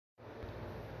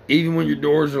Even when your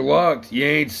doors are locked, you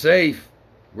ain't safe.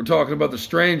 We're talking about the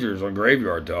strangers on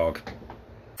Graveyard Talk.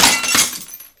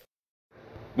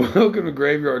 Welcome to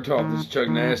Graveyard Talk. This is Chuck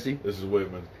Nasty. This is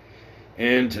Whitman.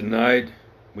 And tonight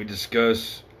we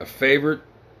discuss a favorite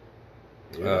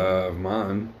of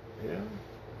mine. Yeah.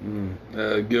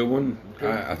 A good one.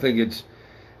 Okay. I think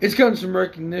it's gotten some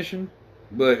recognition,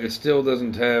 but it still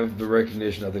doesn't have the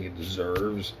recognition I think it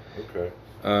deserves. Okay.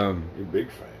 You're a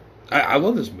big fan. I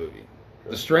love this movie. Okay.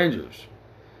 The Strangers.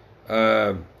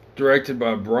 Directed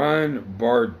by Brian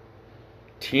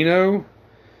Bartino.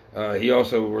 He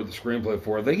also wrote the screenplay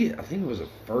for it. I think it was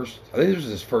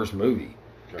his first movie.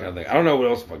 Okay. Kind of thing. I don't know what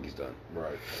else the fuck he's done.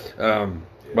 Right.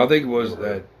 But I think it was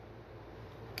that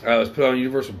it was put on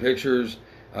Universal Pictures,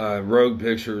 Rogue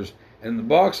Pictures, and the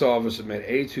box office it made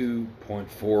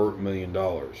 $82.4 million.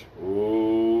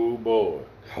 Oh boy.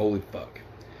 Holy fuck.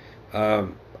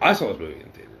 I saw this movie in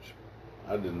theaters.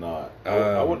 I did not.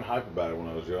 I wasn't hype about it when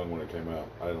I was young when it came out.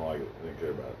 I didn't like it. Didn't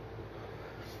care about it.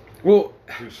 Well,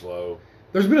 Too slow.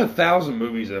 there's been 1,000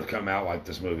 movies that have come out like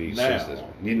this movie since this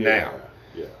one. Now.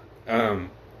 Yeah.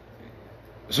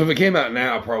 So if it came out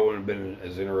now, I probably wouldn't have been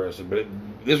as interested. But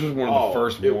this was one of the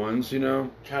first ones, you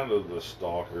know? Kind of the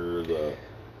stalker, the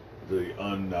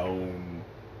unknown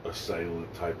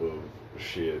assailant type of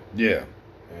shit. Yeah.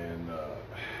 And,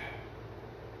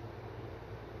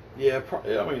 yeah,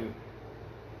 I mean,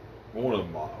 one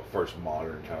of the first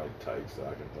modern kind of takes that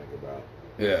I can think about.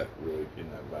 Yeah. Really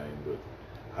in that vein. But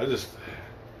I just,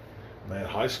 man,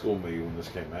 high school me when this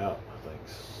came out, I think,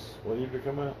 what year did it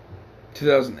come out?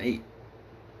 2008.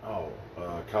 Oh,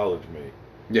 college me.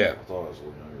 Yeah. I thought I was a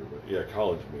little younger, but yeah,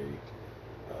 college me.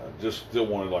 Just still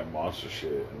wanted like monster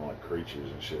shit and like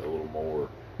creatures and shit a little more.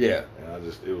 Yeah. And it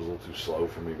was a little too slow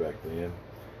for me back then.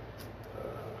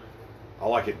 I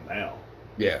like it now.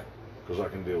 Yeah. Because I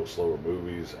can deal with slower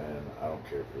movies and I don't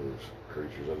care if there's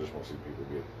creatures. I just want to see people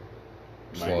get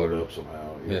mangled up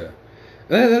somehow. Yeah.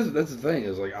 And that's the thing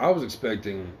is like I was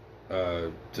expecting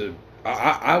I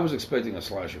was expecting a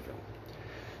slasher film.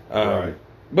 Right.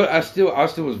 But I still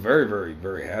was very, very,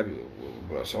 very happy with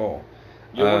what I saw.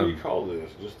 Yeah, what do you call this?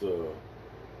 Just a...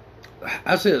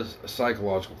 I'd say it's a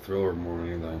psychological thriller more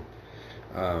than anything.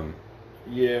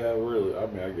 Yeah, really. I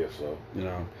mean, I guess so. You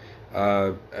know,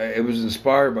 it was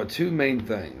inspired by two main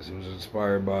things. It was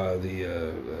inspired by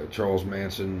the Charles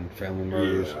Manson family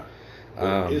murders.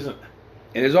 Yeah.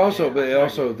 And it's also,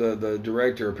 the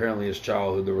director apparently his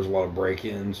childhood there was a lot of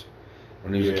break-ins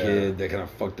when he was a kid that kind of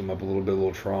fucked him up a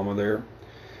little trauma there.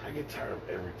 I get tired of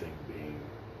everything being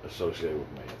associated with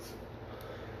Manson.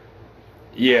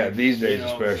 Yeah, these days You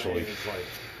know especially. It's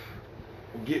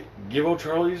like, give old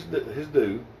Charlie his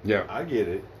due. Yeah. I get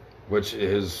it. Which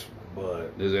his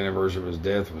anniversary of his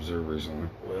death was there recently.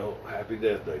 Well, happy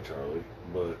death day, Charlie.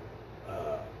 But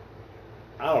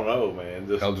I don't know, man.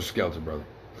 Helter Skelter, brother.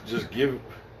 Just give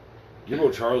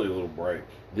old Charlie a little break.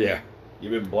 Yeah.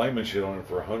 You've been blaming shit on him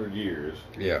for 100 years.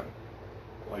 Yeah.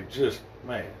 Like, just,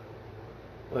 man,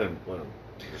 let him.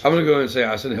 I'm gonna go ahead and say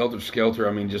I said Helter Skelter.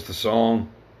 I mean just the song,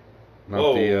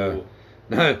 not the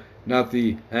thing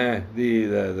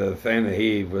that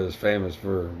he was famous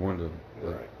for. Wanted to,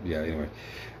 Right. Yeah. Anyway,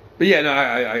 but yeah, no,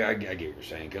 I get what you're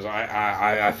saying because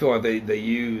I feel like they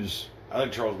use. I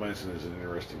think Charles Manson is an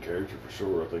interesting character for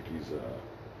sure. I think he's,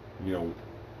 you know,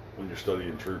 when you're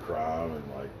studying true crime and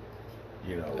like,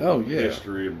 you know,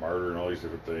 history and murder and all these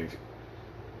different things.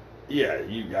 Yeah,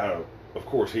 you gotta. Of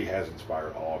course, he has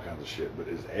inspired all kinds of shit, but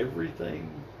is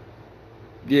everything?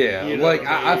 Yeah, You know like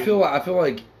what I mean? I feel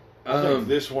like. I think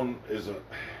this one is a.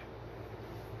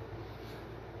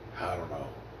 I don't know.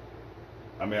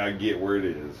 I mean, I get where it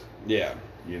is. Yeah.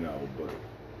 You know, but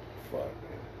fuck.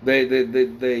 They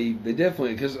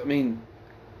definitely because I mean.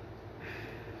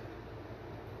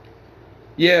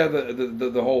 Yeah,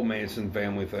 the whole Manson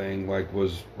family thing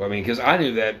because I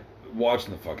knew that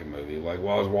watching the fucking movie while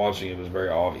I was watching it was very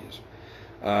obvious.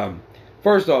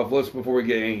 First off, before we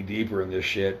get any deeper in this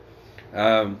shit,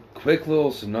 quick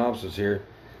little synopsis here.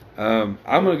 I'm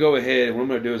gonna go ahead and what I'm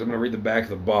gonna do is I'm gonna read the back of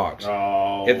the box.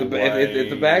 Oh, if the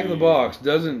back of the box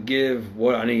doesn't give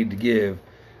what I need to give,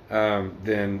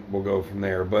 then we'll go from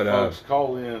there. But folks,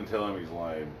 call in and tell him he's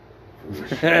lame. For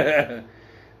this shit.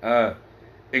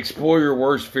 Explore your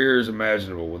worst fears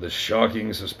imaginable with a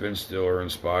shocking suspense thriller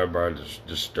inspired by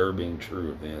disturbing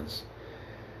true events.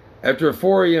 After a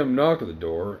 4 a.m. knock at the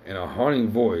door and a haunting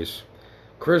voice,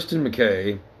 Kristen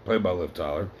McKay, played by Liv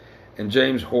Tyler, and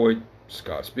James Hoyt,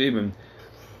 Scott Speedman,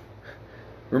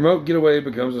 remote getaway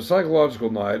becomes a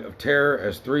psychological night of terror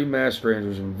as three masked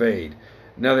strangers invade.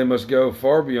 Now they must go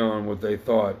far beyond what they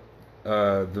thought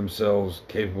themselves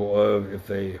capable of if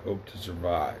they hope to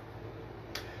survive.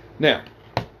 Now,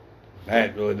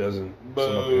 that really doesn't.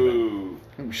 Boo!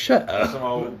 Shut up! Some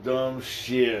old dumb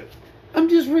shit. I'm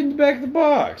just reading the back of the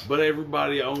box. But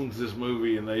everybody owns this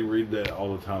movie, and they read that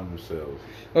all the time themselves.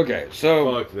 Okay,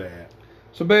 so fuck that.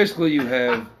 So basically, you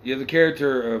have the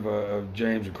character of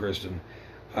James and Kristen.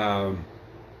 The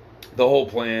whole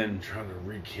plan. Trying to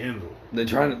rekindle. They're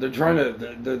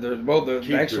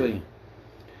actually.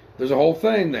 There's a whole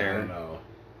thing there. I don't know.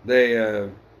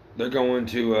 They're going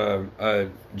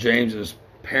to James's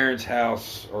parents'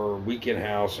 house or weekend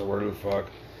house or whatever the fuck.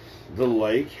 The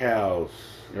lake house.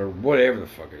 Or whatever the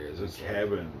fuck it is. It's a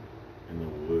cabin in the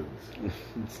woods.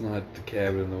 It's not the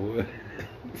cabin in the woods.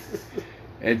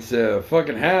 It's a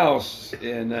fucking house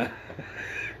in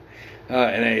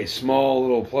a small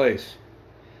little place.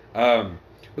 But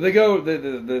they go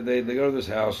to this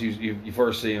house. You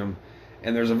first see them,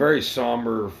 and there's a very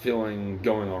somber feeling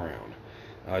going around.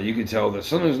 You can tell that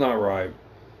something's not right.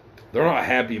 They're not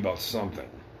happy about something.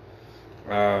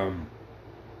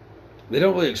 They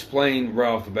don't really explain right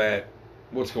off the bat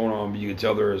what's going on, but you can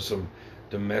tell there is some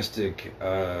domestic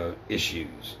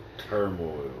issues.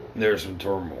 Turmoil. There's some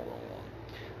turmoil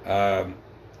going on.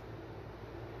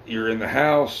 You're in the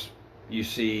house. You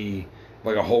see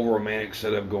like a whole romantic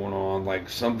setup going on, like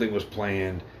something was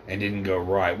planned and didn't go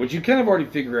right, which you kind of already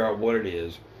figure out what it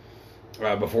is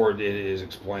before it is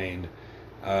explained.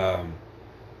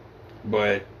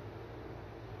 But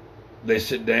they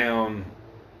sit down.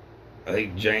 I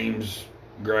think James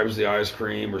grabs the ice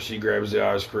cream, or she grabs the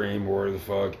ice cream, or whatever the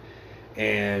fuck.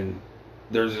 And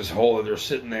there's this whole, they're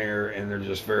sitting there, and they're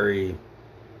just very,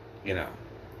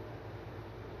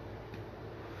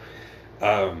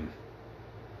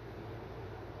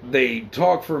 they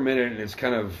talk for a minute, and it's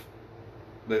kind of,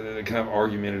 they're kind of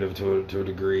argumentative to a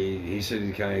degree. He said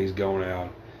he's going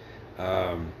out,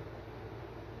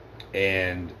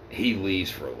 and he leaves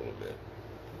for a little bit.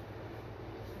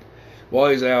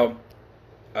 While he's out,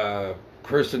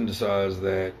 Kristen decides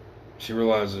that she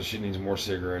realizes she needs more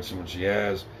cigarettes than what she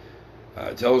has.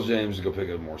 Tells James to go pick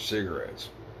up more cigarettes.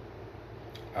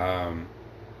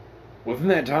 Within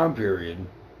that time period,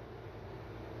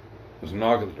 there's a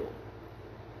knock at the door.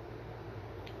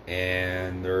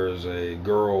 And there's a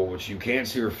girl, which you can't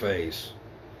see her face,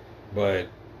 but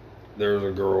there's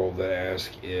a girl that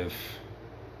asks if,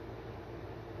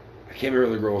 I can't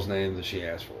remember the girl's name that she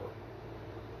asked for.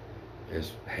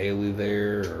 Is Haley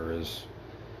there, or is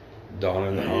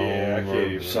Donna home,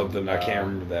 or something? I can't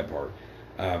remember that part.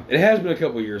 It has been a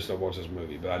couple of years since I watched this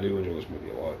movie, but I do enjoy this movie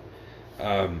a lot.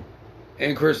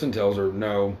 And Kristen tells her,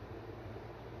 no,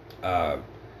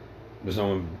 there's no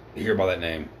one here by that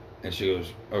name. And she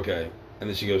goes, okay. And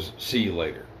then she goes, see you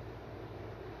later.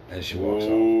 And she walks off.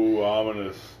 Ooh,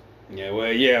 ominous. Yeah,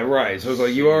 well, yeah, right. So it's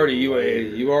like you already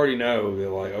know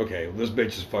that, like, okay, well, this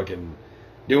bitch is fucking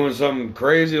doing something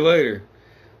crazy later.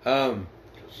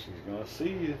 She's gonna see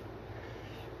you.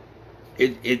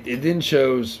 It then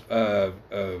shows Liv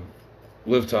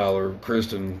Tyler,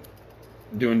 Kristen,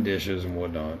 doing dishes and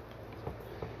whatnot,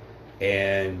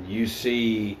 and you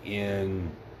see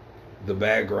in the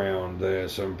background that at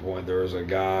some point there was a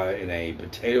guy in a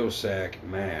potato sack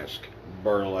mask,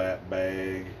 burlap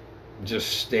bag,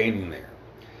 just standing there.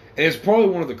 And it's probably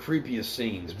one of the creepiest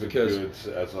scenes because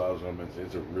that's what I was going to mention.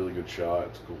 It's a really good shot.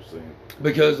 It's a cool scene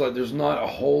because like there's not a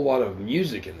whole lot of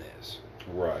music in this.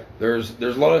 Right. There's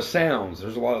a lot of sounds.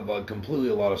 There's a lot of completely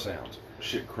a lot of sounds.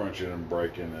 Shit crunching and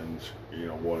breaking and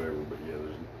whatever. But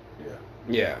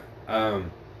yeah.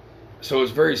 So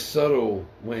it's very subtle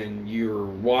when you're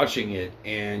watching it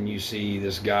and you see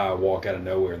this guy walk out of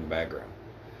nowhere in the background.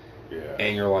 Yeah.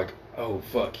 And you're like, oh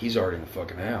fuck, he's already in the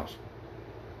fucking house.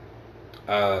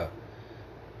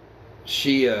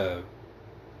 She I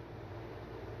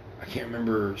can't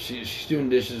remember. She's doing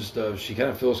dishes and stuff. She kind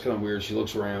of feels kind of weird. She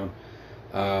looks around,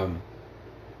 and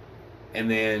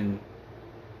then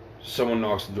someone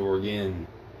knocks the door again,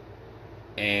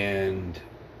 and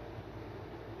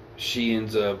she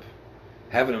ends up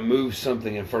having to move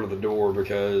something in front of the door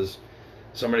because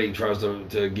somebody tries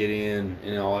to get in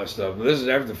and all that stuff. But this is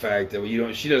after the fact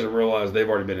that she doesn't realize they've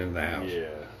already been in the house. Yeah.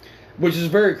 Which is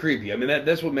very creepy. I mean,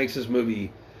 that's what makes this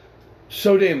movie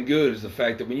so damn good, is the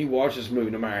fact that when you watch this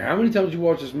movie, no matter how many times you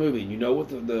watch this movie, you know what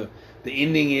the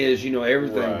ending is, you know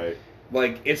everything. Right.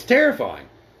 Like, it's terrifying.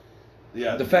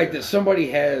 Yeah. The fact that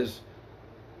somebody has,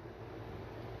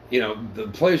 the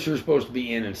place you're supposed to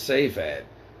be in and safe at,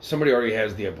 somebody already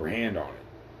has the upper hand on it.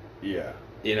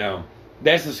 Yeah.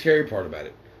 That's the scary part about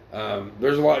it.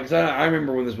 There's a lot, because I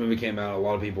remember when this movie came out, a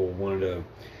lot of people wanted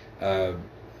to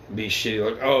be shitty,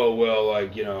 like, oh, well,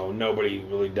 like, you know, nobody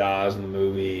really dies in the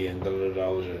movie, and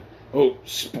da-da-da-da. Oh,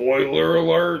 spoiler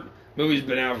alert, movie's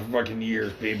been out for fucking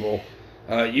years, people.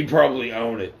 You probably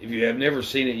own it. If you have never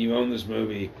seen it, you own this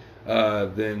movie,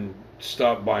 then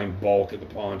stop buying bulk at the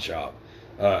pawn shop,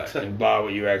 and buy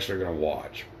what you actually are going to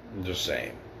watch. I'm just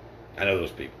saying. I know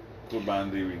those people. Quit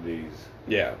buying DVDs.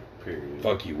 Yeah. Period.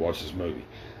 Fuck you, watch this movie.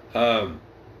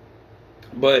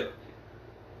 But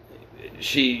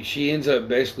she ends up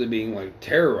basically being like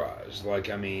terrorized. Like,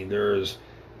 I mean, there's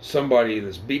somebody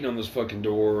that's beating on this fucking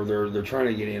door. They're trying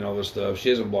to get in, all this stuff. She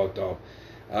hasn't blocked off.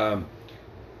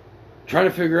 Trying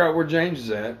to figure out where James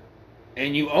is at.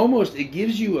 And it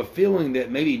gives you a feeling that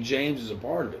maybe James is a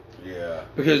part of it. Yeah.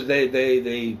 Because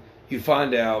you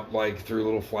find out, like, through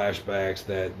little flashbacks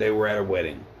that they were at a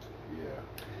wedding. Yeah.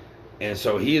 And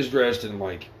so he is dressed in,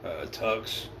 like, a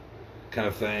tux kind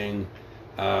of thing.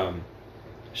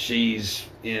 She's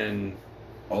in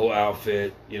a whole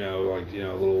outfit, you know, like, you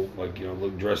know, little, like, you know,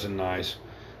 look, dressing nice.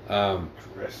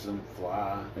 Dressing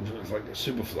fly. It's like a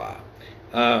super fly.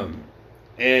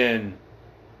 And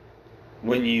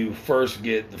when you first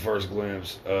get the first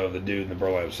glimpse of the dude in the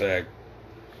burlap sack,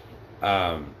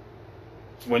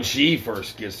 when she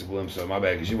first gets the glimpse of him, my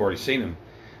bad, because you've already seen him,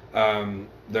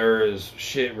 there is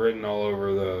shit written all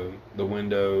over the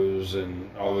windows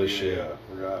and all this shit. Yeah, I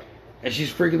forgot. And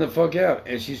she's freaking the fuck out.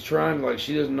 And she's trying, like,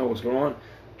 she doesn't know what's going on,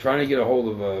 trying to get a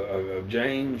hold of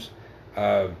James.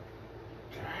 Her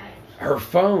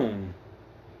phone,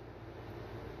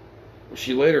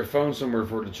 she laid her phone somewhere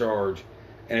for it to charge.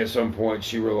 And at some point,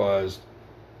 she realized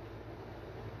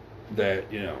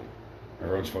that, you know, her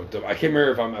phone's fucked up. I can't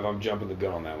remember if I'm jumping the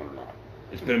gun on that one or not.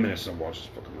 It's been a minute since I watched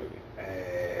this fucking movie.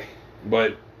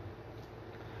 But,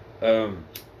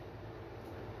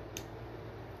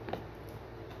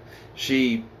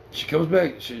 she comes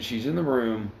back. She's in the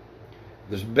room.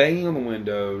 There's banging on the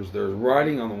windows. There's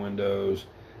writing on the windows.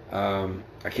 I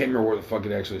can't remember what the fuck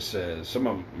it actually says.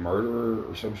 Some murderer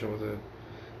or some shit with it.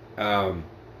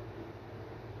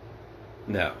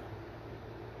 No.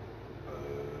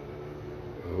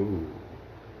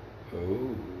 I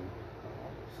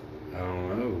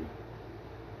don't know.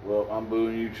 Well, I'm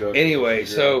booing you, Chuck. Anyway,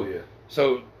 so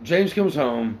James comes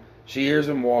home. She hears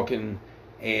him walking,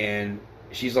 and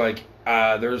she's like,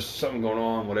 "There's something going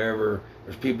on. Whatever.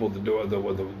 There's people at the door, the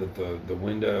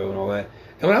window, and all that."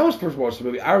 And when I was first watching the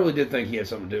movie, I really did think he had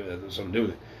something to do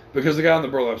with it, because the guy in the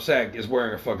burlap sack is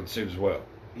wearing a fucking suit as well.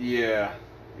 Yeah.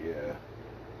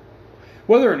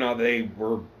 Whether or not they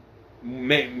were,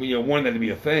 you know, wanting that to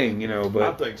be a thing, you know, but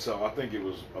I think so. I think it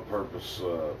was a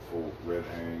purposeful red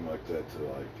herring like that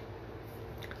to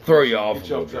throw you off. Get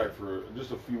you off track for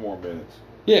just a few more minutes.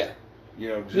 Yeah. You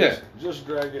know, just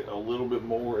drag it a little bit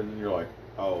more, and then you're like,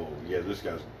 oh yeah, this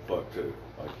guy's fucked too.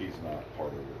 Like, he's not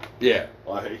part of it. Yeah.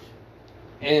 Like.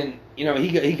 And you know,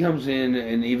 he comes in,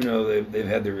 and even though they've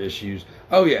had their issues,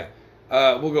 oh yeah,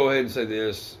 we'll go ahead and say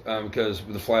this because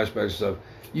with the flashbacks and stuff,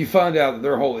 you find out that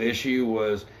their whole issue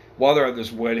was while they're at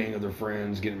this wedding of their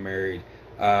friends getting married,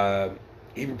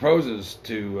 he proposes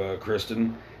to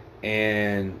Kristen,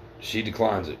 and she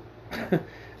declines it,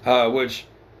 which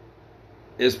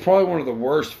is probably one of the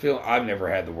worst feelings. I've never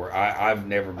had the word. I've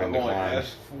never been declined. I only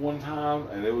asked one time,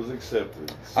 and it was accepted.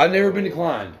 So. I've never been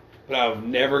declined, but I've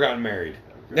never gotten married.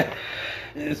 Okay.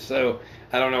 So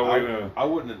I don't know. I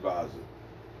wouldn't advise it.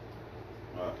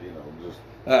 You know, just.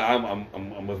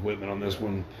 I'm with Whitman on this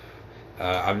one.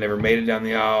 I've never made it down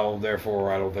the aisle,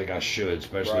 therefore I don't think I should,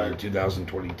 especially in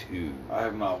 2022. I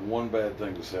have not one bad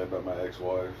thing to say about my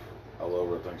ex-wife. I love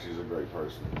her. I think she's a great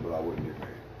person, but I wouldn't get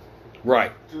married.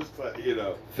 Right. Just, you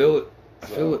know. Feel it. I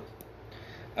feel it.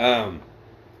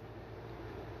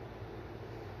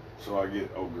 So I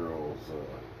get old girls.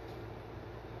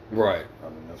 Right. I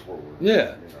mean, that's what we're.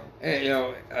 Yeah. You know. And, you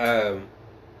know,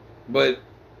 but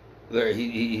there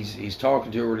he's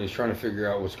talking to her and he's trying to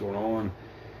figure out what's going on.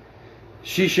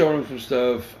 She's showing him some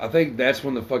stuff. I think that's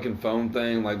when the fucking phone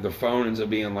thing, like the phone ends up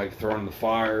being like thrown in the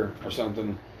fire or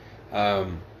something.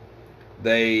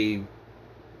 They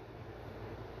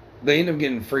end up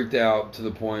getting freaked out to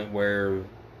the point where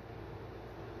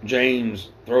James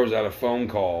throws out a phone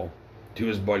call to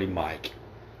his buddy Mike.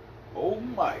 Oh,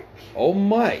 Mike. Oh,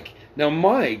 Mike. Now,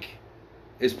 Mike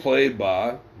is played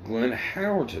by Glenn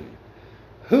Howerton,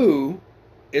 who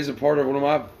is a part of one of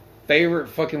my favorite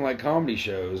fucking like comedy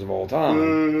shows of all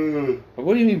time.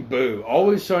 What do you mean, boo?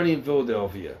 Always Sunny in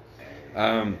Philadelphia.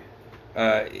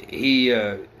 He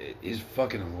is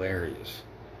fucking hilarious.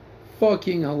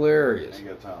 Fucking hilarious. Ain't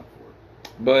got time for it.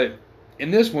 But in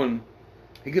this one,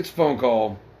 he gets a phone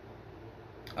call.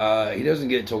 He doesn't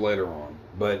get it till later on,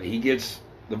 but he gets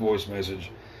the voice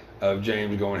message. of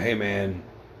James going, "Hey man,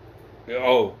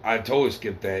 oh, I totally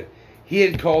skipped that. He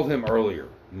had called him earlier.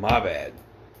 My bad.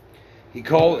 He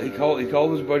called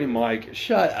his buddy Mike.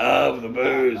 Shut up with the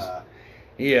booze.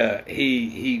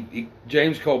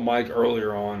 James called Mike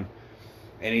earlier on,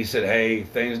 and he said, "Hey,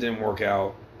 things didn't work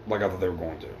out like I thought they were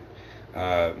going to."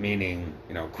 Meaning,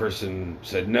 Kristen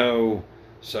said no,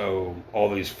 so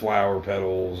all these flower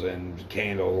petals and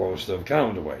candles, all this stuff, kind of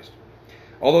went to waste.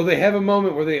 Although they have a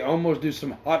moment where they almost do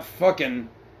some hot fucking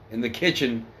in the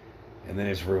kitchen, and then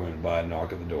it's ruined by a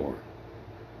knock at the door.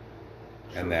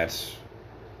 Sure. And that's,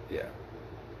 yeah.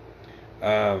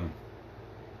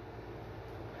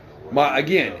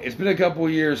 Again, it's been a couple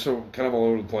of years, so kind of all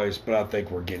over the place, but I think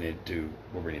we're getting it to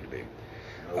where we need to be.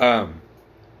 Nope.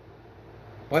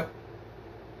 What?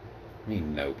 I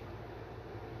mean, nope.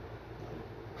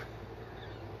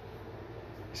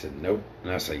 He said nope,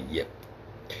 and I say yep.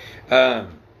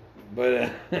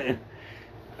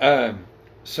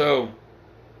 So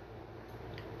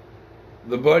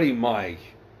the buddy Mike,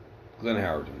 Glenn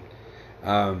Howerton,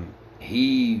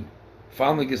 he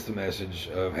finally gets the message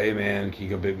of, "Hey man, can you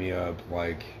go pick me up?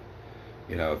 Like,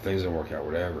 if things don't work out,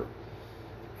 whatever."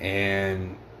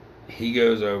 And he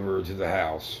goes over to the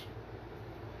house,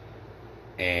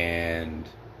 and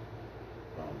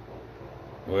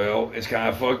well, it's kind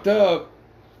of fucked up.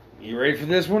 You ready for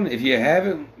this one? If you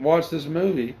haven't watched this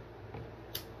movie,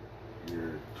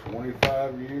 you're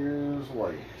 25 years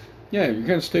late. Yeah, you're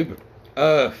kind of stupid.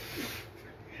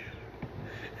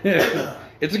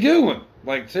 It's a good one.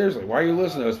 Like, seriously, why are you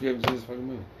listening to us if you haven't seen this fucking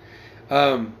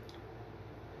movie?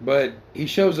 But he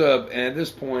shows up, and at this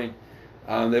point,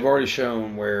 they've already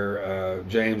shown where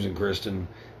James and Kristen.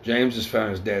 James has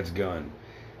found his dad's gun.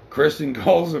 Kristen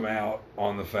calls him out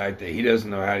on the fact that he doesn't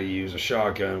know how to use a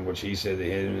shotgun, which he said that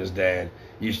him and his dad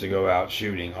used to go out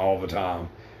shooting all the time,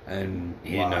 and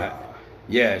he didn't know.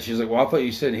 Yeah, she's like, "Well, I thought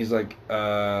you said." And he's like,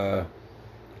 and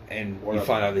what, you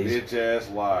find out that he's bitch ass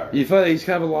liar. You find out he's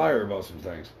kind of a liar about some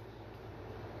things.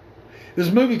 This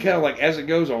movie kind of like, as it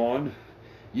goes on,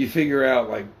 you figure out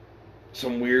like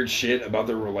some weird shit about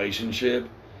their relationship,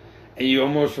 and you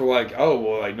almost were like, "Oh,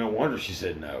 well, like no wonder she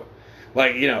said no,"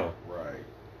 like Right.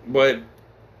 But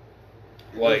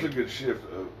like, that's a good shift.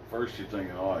 First you're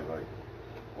thinking, like,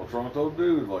 what's wrong with those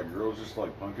dudes? Like, girls just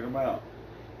like punking them out,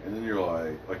 and then you're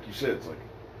like you said, it's like,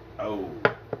 oh,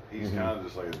 he's kind of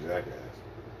just like a jackass.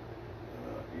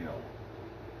 You're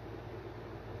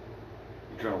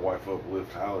trying to wife up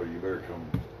Liv Tyler, you better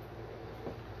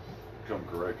come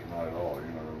correct and not at all. You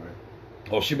know what I mean?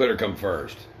 Well, she better come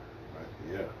first. Right.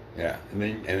 Yeah. Yeah, and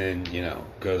then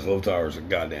because Liv Tyler's a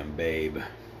goddamn babe.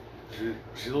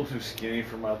 She's a little too skinny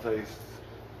for my taste.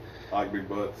 I like big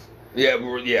butts. Yeah.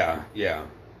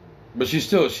 But she's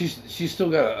still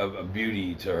got a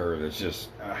beauty to her that's just.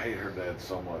 And I hate her dad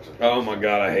so much. Oh my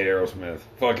god, I hate Aerosmith.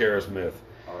 Fuck Aerosmith.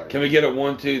 All right. Can we get a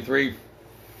 1, 2, 3?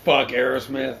 Fuck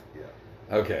Aerosmith.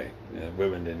 Yeah. Okay. Yeah,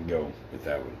 women didn't go with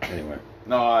that one. Anyway.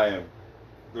 No, I am.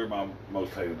 They're my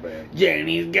most hated band.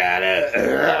 Jamie's got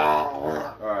a.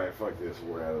 All right, fuck this.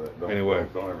 We're out of that.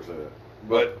 Don't ever say that.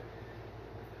 But.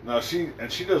 No, she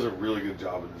does a really good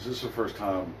job in this. This is her first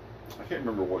time. I can't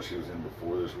remember what she was in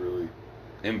before this, really.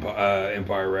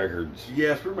 Empire Records. Yeah,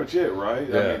 that's pretty much it, right?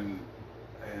 Yeah. I mean,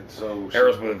 and so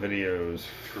Aerosmith videos.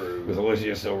 True. With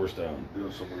Alicia Silverstone.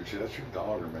 Doing some weird shit. That's your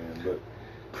daughter, man. But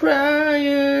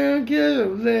crying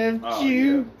 'cause I left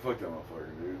you. Yeah. Fuck that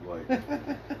motherfucker, dude. Like,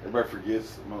 everybody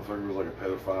forgets the motherfucker was like a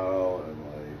pedophile and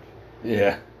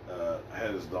like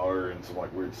had his daughter in some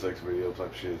like weird sex video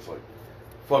type shit. It's like,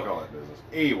 fuck all that business.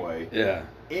 Anyway. Yeah.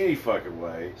 Any fucking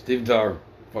way. Steven Tyler,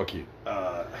 fuck you.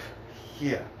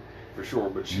 Yeah, for sure.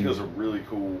 But she does a really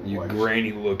cool. You like,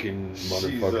 grainy looking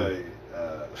motherfucker.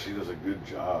 She does a good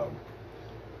job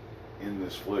in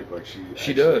this flick. Like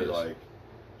she does. Like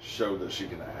show that she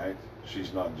can act.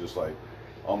 She's not just like,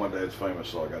 oh, my dad's famous,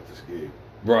 so I got this gig.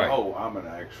 Right. Oh, I'm an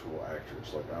actual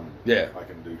actress. Like I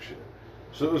can do shit.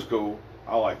 So it was cool.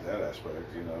 I like that aspect,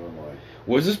 and like.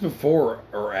 Was this before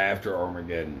or after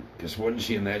Armageddon? Because wasn't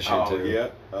she in that shit too? Yeah.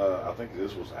 I think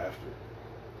this was after.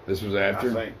 This was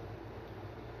after. I think.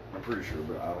 I'm pretty sure,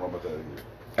 but I don't know about that either.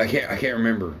 I can't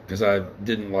remember because I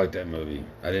didn't like that movie.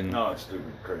 I didn't. No, it's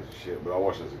stupid, crazy shit. But I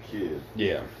watched it as a kid.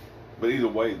 Yeah. But either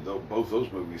way, both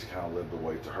those movies kind of led the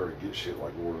way to her to get shit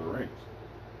like Lord of the Rings.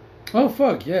 Oh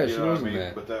fuck yeah, she was in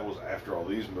that. But that was after all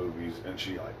these movies, and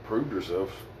she like proved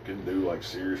herself, can do like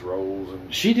serious roles,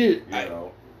 and she did.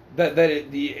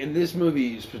 In this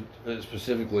movie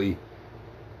specifically,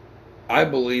 I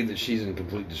believe that she's in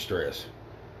complete distress.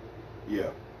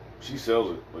 Yeah, she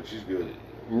sells it. Like she's good.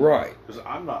 Right. Because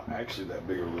I'm not actually that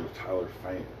big of a Liv Tyler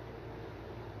fan.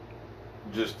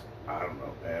 Just I don't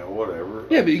know, man. Whatever.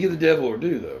 Yeah, but you get the devil or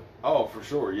do though. Oh, for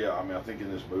sure. Yeah, I mean, I think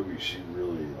in this movie she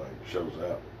really like shows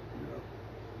out.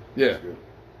 Yeah.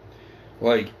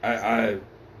 Like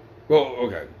well,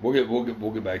 okay. We'll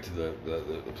get back to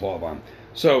the plot line.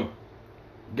 So,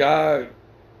 guy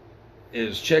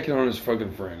is checking on his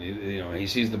fucking friend. He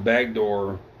sees the back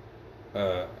door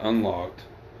unlocked,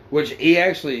 which he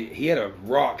had a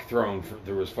rock thrown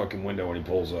through his fucking window when he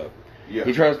pulls up. Yeah.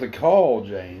 He tries to call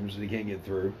James and he can't get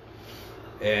through,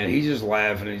 and he's just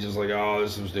laughing. He's just like, "Oh,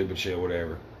 this is some stupid shit,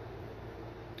 whatever."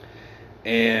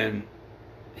 And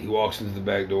he walks into the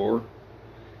back door,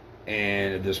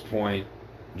 and at this point,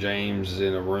 James is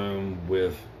in a room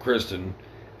with Kristen,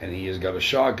 and he has got a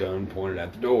shotgun pointed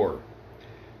at the door.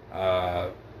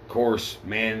 Of course,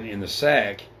 man in the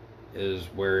sack is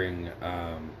wearing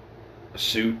a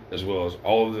suit, as well as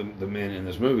all of the men in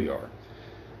this movie are.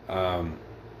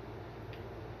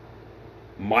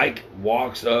 Mike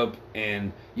walks up,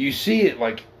 and you see it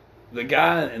like the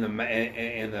guy in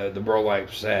the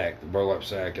burlap sack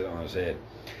on his head,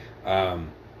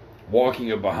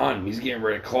 walking up behind him. He's getting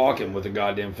ready to clock him with a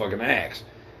goddamn fucking axe,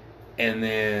 and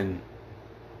then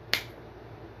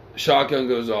shotgun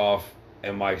goes off,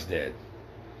 and Mike's dead.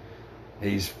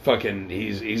 He's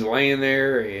laying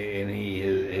there, and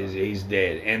he's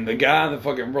dead. And the guy in the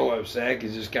fucking burlap sack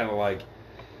is just kind of like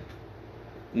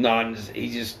nodding.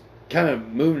 He's just kind of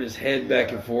moving his head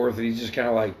back and forth, and he's just kind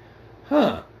of like,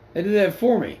 "Huh, they did that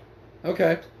for me.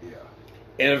 Okay." Yeah.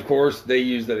 And of course, they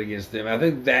use that against them. I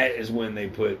think that is when they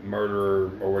put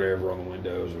murder or whatever on the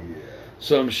windows or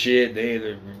some shit.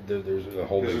 There's a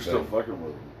whole big thing. They're still fucking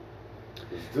with them.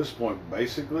 At this point,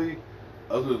 basically,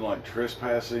 other than like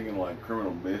trespassing and like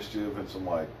criminal mischief and some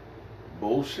like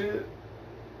bullshit,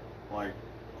 like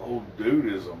old dude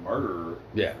is a murderer.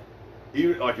 Yeah.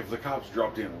 Even like if the cops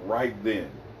dropped in right then,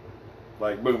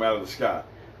 like boom out of the sky.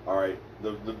 All right,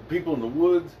 the people in the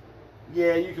woods,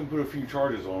 yeah, you can put a few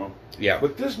charges on them. Yeah.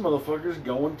 But this motherfucker's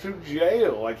going to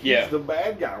jail. Like he's the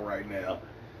bad guy right now.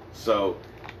 So,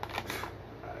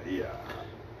 yeah.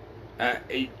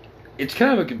 It's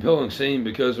kind of a compelling scene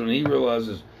because when he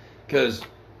realizes, because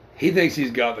he thinks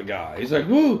he's got the guy. He's like,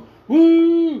 woo,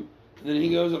 woo. And then he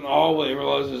goes in the hallway and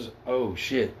realizes, oh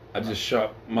shit, I just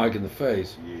shot Mike in the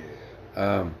face.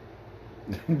 Yeah.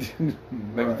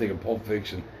 Made me think of Pulp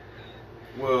Fiction.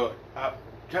 Well, I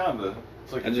kind of.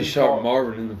 It's like I just shot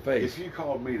Marvin in the face. If you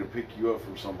called me to pick you up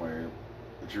from somewhere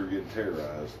that you were getting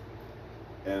terrorized,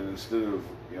 and instead of,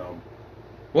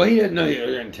 well, he didn't know you were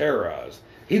getting terrorized.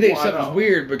 He thinks something's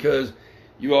weird because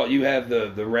you have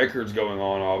the records going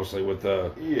on, obviously, with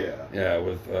with but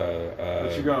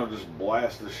you're gonna just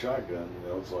blast the shotgun.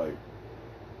 It's like.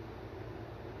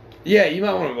 Yeah, you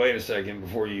might want to wait a second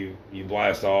before you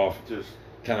blast off. Just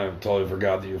kind of totally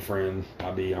forgot that your friend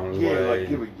might be on his way. Yeah, like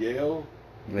give a yell.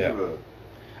 Yeah.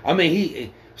 I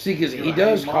mean, because he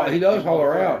does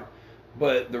holler out,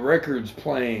 but the record's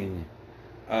playing.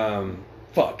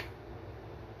 Fuck.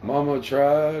 Mama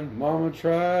tried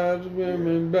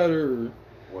women better.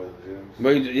 Waylon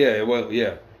Jennings. Yeah, well,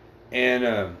 yeah, and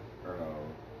or no.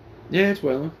 Yeah, it's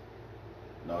Waylon.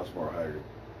 No, it's Merle Haggard.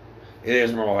 It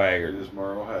is Merle Haggard. It is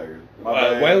Merle Haggard.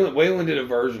 Waylon did a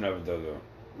version of it though.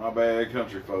 My bad,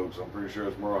 country folks. I'm pretty sure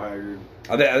it's Merle Haggard.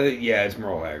 I think yeah, it's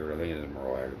Merle Haggard. I think it is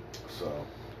Merle Haggard. So,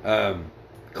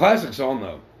 classic song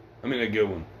though. I mean, a good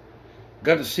one.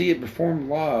 Got to see it performed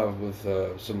live with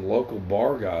some local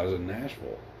bar guys in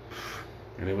Nashville,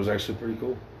 and it was actually pretty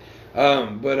cool.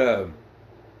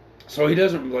 So he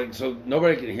doesn't so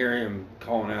nobody can hear him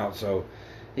calling out. So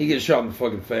he gets shot in the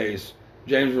fucking face.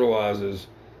 James realizes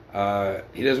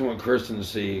he doesn't want Kristen to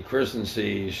see. Kristen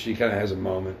sees. She kind of has a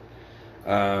moment.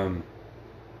 And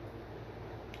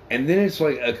then it's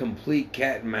like a complete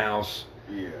cat and mouse.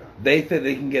 Yeah. They think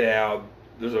they can get out.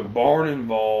 There's a barn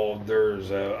involved.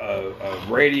 There's a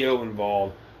radio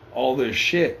involved. All this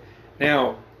shit.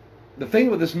 Now, the thing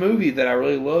with this movie that I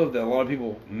really love that a lot of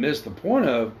people miss the point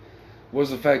of was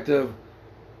the fact of,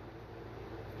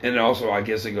 and also I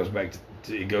guess it goes back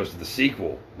to the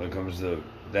sequel when it comes to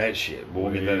that shit.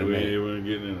 We'll get that in a minute. We ain't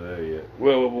getting into that yet.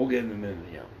 Well, we'll get in a minute,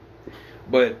 yeah.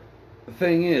 But the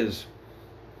thing is,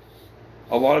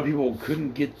 a lot of people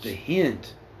couldn't get the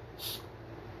hint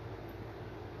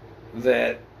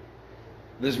that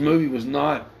this movie was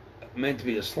not meant to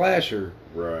be a slasher.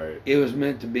 Right. It was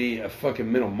meant to be a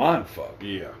fucking mental mindfuck.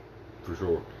 Yeah, for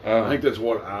sure. I think that's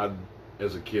what I,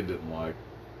 as a kid, didn't like.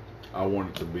 I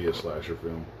wanted it to be a slasher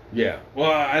film. Yeah. Well,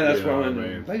 that's what I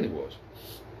mean. I think it was.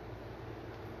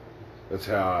 That's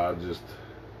how I just,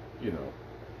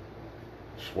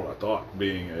 just what I thought,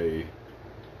 being a,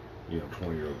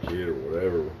 20-year-old kid or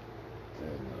whatever.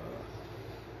 And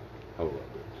Hold up,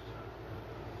 bitch.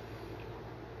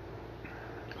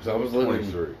 Because I was living...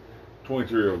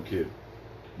 23-year-old kid.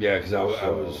 Yeah, because I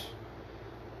was...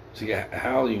 So,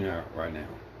 how old are you now, right now?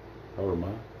 How old am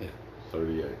I? Yeah.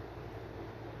 38.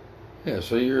 Yeah,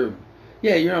 so you're...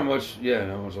 Yeah, you're not much... Yeah,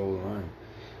 not much older than I am.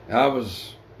 And I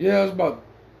was... Yeah, I was about...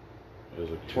 I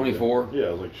was like 24. Yeah,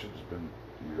 I was like, shit, just been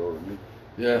a year older than me.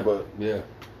 Yeah. But, yeah.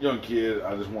 Young kid,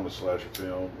 I just want a slasher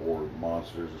film or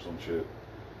monsters or some shit.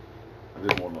 I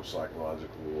didn't want no psychological,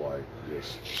 like,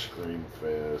 just scream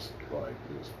fest, like,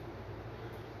 just...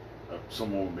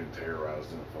 someone being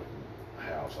terrorized in a fucking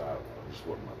house. It just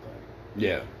wasn't my thing.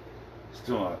 Yeah.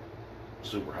 Still not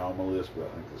super high on my list, but I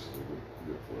think this is a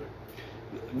good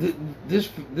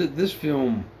flick. This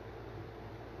film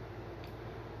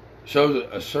shows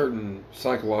a certain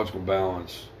psychological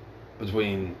balance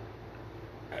between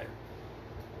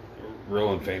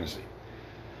real and fantasy.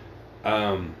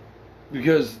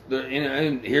 Because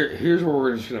and here's where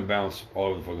we're just gonna bounce all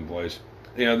over the fucking place.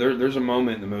 You know, there's a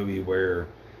moment in the movie where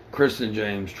Kristen and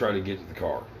James try to get to the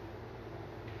car.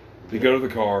 They go to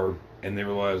the car and they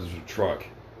realize there's a truck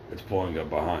that's pulling up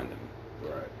behind them.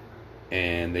 Right.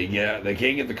 And they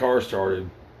can't get the car started.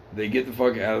 They get the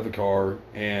fuck out of the car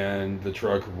and the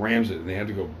truck rams it and they have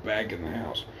to go back in the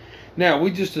house. Now,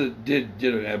 we just did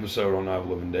an episode on Night of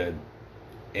the Living Dead,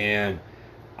 and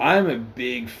I'm a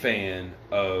big fan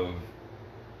of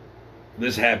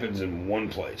this happens in one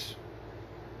place.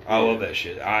 I love that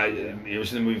shit. You ever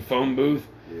seen the movie Phone Booth?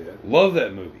 Yeah. Love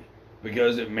that movie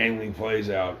because it mainly plays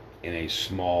out in a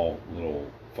small little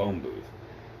phone booth.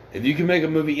 If you can make a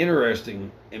movie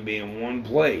interesting and be in one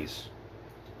place,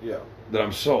 yeah, then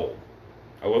I'm sold.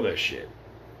 I love that shit.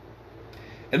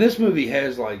 And this movie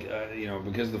has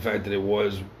because of the fact that it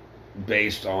was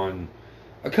based on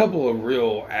a couple of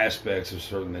real aspects of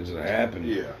certain things that happened.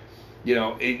 Yeah. You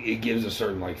know, it gives a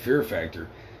certain fear factor.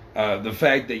 The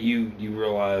fact that you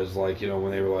realize when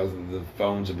they realize that the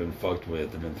phones have been fucked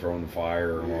with, they've been thrown in the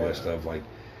fire and all that stuff,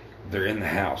 they're in the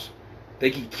house.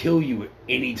 They could kill you at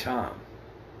any time.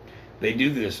 They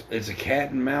do this. It's a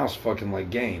cat and mouse fucking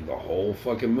game the whole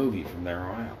fucking movie from there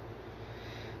on out.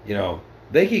 You know,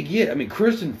 they could get.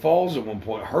 Kristen falls at one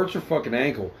point, hurts her fucking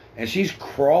ankle, and she's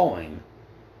crawling,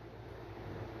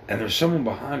 and there's someone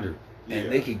behind her,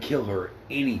 and they could kill her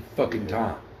any fucking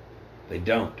time. They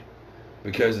don't.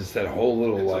 Because it's that whole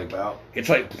little it's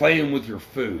like playing with your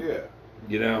food. Yeah.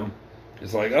 You know?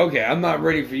 It's like, okay, I'm not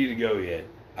ready for you to go yet.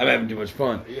 I'm having too much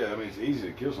fun. Yeah, it's easy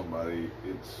to kill somebody.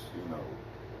 It's,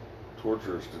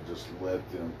 torturous to just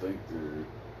let them think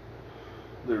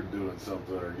they're doing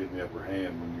something or getting the upper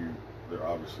hand when they're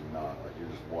obviously not. Like, you're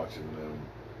just watching them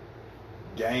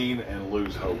gain and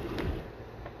lose hope.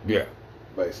 Yeah.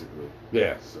 Basically.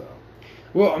 Yeah. So.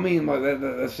 Well,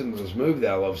 that's in this movie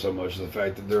that I love so much, is the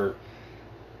fact that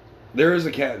there is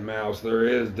a cat and mouse. There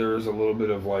is a little bit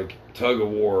of tug of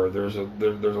war. There's a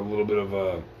little bit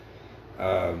of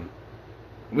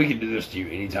we can do this to you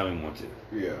anytime we want to.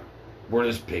 Yeah. We're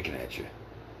just picking at you.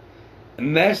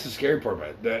 And that's the scary part about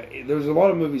it. There's a lot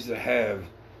of movies that have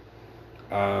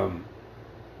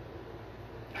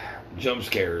jump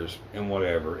scares and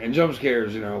whatever. And jump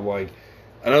scares, I know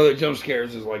that jump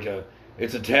scares is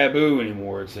it's a taboo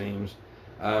anymore, it seems.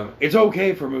 It's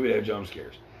okay for a movie to have jump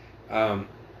scares.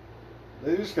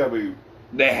 They just gotta be.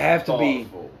 They have to be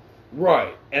thoughtful.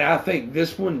 Right, and I think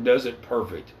this one does it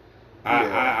perfect.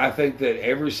 I think that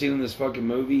every scene in this fucking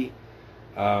movie,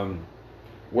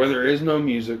 where there is no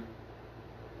music,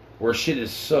 where shit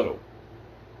is subtle,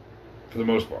 for the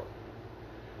most part.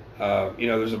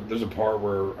 There's a part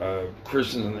where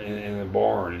Kristen's in the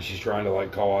barn and she's trying to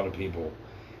call out to people,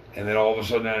 and then all of a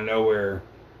sudden out of nowhere,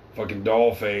 fucking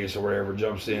Dollface or whatever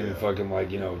jumps in and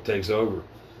fucking takes over.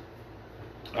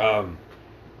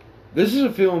 This is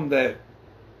a film that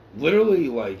literally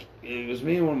it was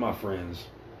me and one of my friends.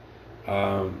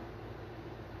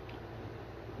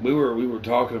 We were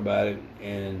talking about it,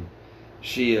 and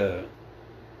she I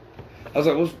was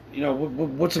like,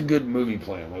 what's a good movie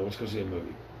plan? Let's go see a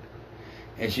movie.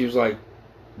 And she was like,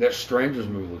 that Strangers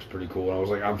movie looks pretty cool. And I was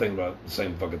like, I'm thinking about the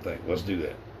same fucking thing. Let's do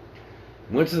that.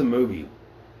 Went to the movie.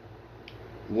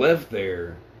 Left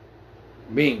there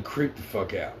being creeped the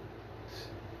fuck out.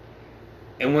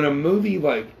 And when a movie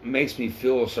makes me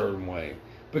feel a certain way,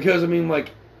 because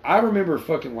I remember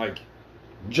fucking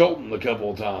jolting a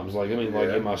couple of times,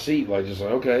 in my seat,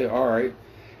 okay, all right,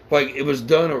 it was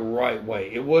done a right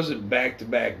way. It wasn't back to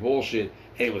back bullshit,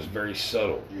 and it was very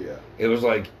subtle. Yeah, it was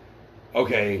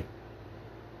okay,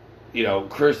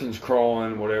 Kristen's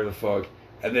crawling, whatever the fuck,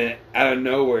 and then out of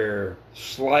nowhere,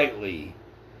 slightly,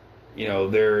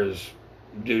 there's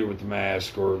dude with the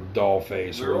mask or doll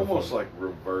face. They're almost like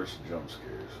reverse jump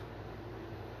scares.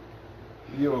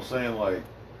 You know what I'm saying? Like,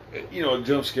 you know, a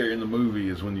jump scare in the movie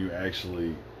is when you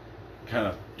actually kind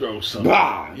of throw something.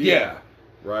 Bah! Yeah.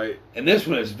 Right? And this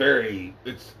one is very...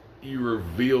 You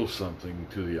reveal something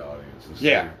to the audience.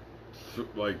 Yeah.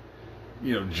 Like,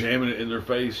 you know, jamming it in their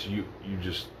face, you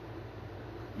just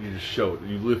show it.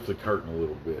 You lift the curtain a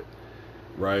little bit.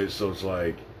 Right? So it's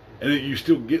like... And then you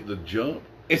still get the jump.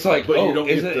 It's like, but you don't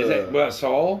is that what I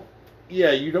saw?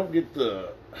 Yeah, you don't get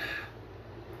the...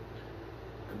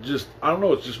 Just, I don't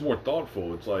know, it's just more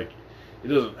thoughtful. It's like, it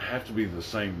doesn't have to be the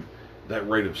same, that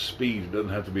rate of speed. It doesn't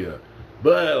have to be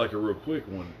like a real quick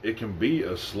one. It can be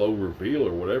a slow reveal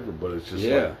or whatever, but it's just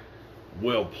like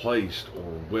well placed or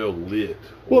well lit.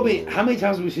 Well, I mean, how many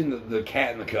times have we seen the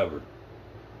cat in the cupboard?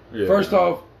 Yeah. First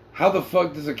off, how the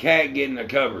fuck does a cat get in a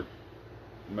cupboard?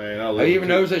 Man, have you ever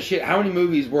noticed that shit? How many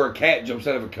movies where a cat jumps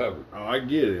out of a cupboard? Oh, I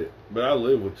get it, but I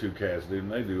live with 2 cats, dude,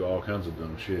 and they do all kinds of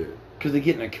dumb shit. Because they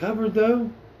get in a cupboard, though?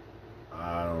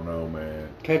 I don't know, man.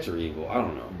 Cats are evil. I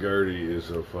don't know. Gertie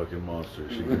is a fucking monster.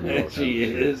 She can do all she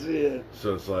is, yeah.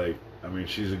 So it's like, I mean,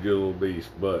 she's a good little beast,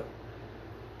 but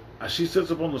she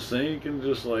sits up on the sink and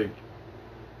just like,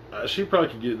 she probably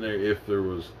could get in there if there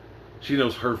was, she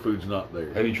knows her food's not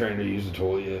there. Have you trained her to use the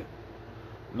toilet yet?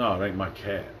 No, it ain't my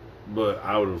cat. But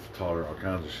I would have taught her all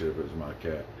kinds of shit if it was my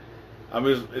cat. I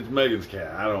mean, it's Megan's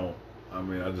cat. I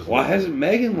just... Why hasn't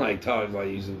Megan, like, taught her, like,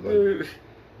 using it? Like...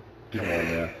 Come on,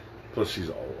 now. Plus, she's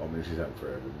old. I mean, she's had it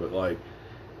forever. But, like,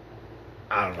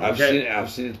 I don't know. I've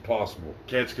seen it's possible.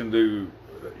 Cats can do,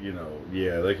 you know,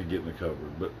 yeah, they could get in the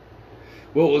cupboard. But,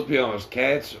 well, let's be honest.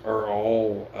 Cats are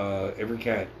all, every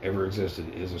cat ever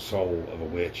existed is a soul of a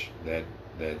witch that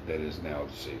is now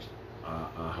deceased.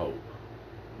 I hope.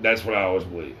 That's what I always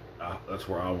believe. That's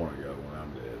where I want to go when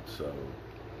I'm dead. So,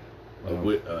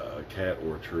 a cat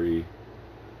or a tree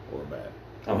or a bat.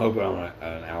 I'm hoping I'm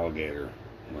an alligator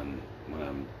when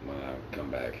I come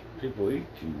back. People eat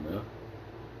you, man.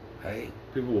 Hey,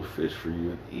 people will fish for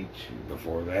you and eat you.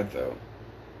 Before that, though,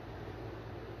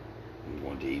 I'm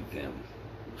going to eat them.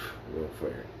 Well,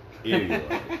 fair.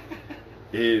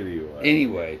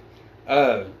 Anyway,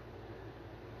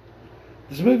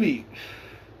 this movie.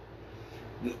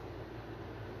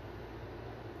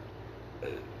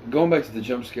 Going back to the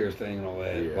jump scares thing and all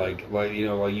that, like you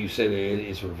know, like you said,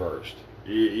 it's reversed.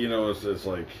 You know, it's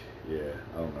like, yeah,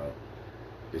 I don't know.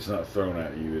 It's not thrown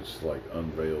at you; it's like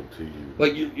unveiled to you.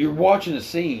 Like you're watching a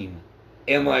scene,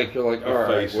 and like you're like, all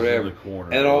right, whatever. In the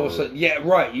corner, and all of a sudden, yeah,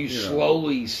 right. You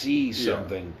slowly see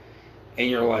something, and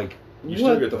you're like, you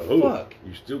still get the fuck?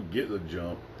 You still get the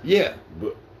jump. Yeah,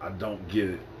 but I don't get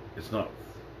it. It's not.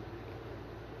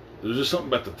 There's just something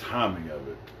about the timing of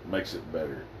it makes it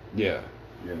better. Yeah.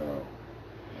 You know,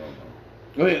 I don't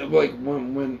know. I mean, like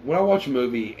when I watch a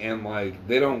movie and like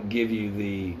they don't give you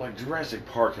the like Jurassic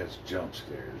Park has jump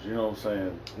scares. You know what I'm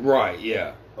saying? Right.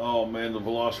 Yeah. Oh man, the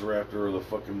Velociraptor or the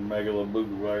fucking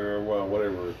Megaloboogla, well,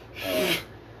 whatever.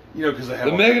 You know, because they have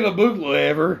the Megaloboogla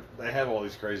ever. They have all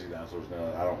these crazy dinosaurs now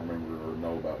that I don't remember or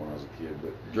know about when I was a kid.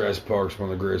 But Jurassic Park's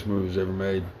one of the greatest movies ever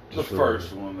made. The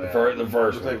first one. The first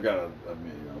one. They've got a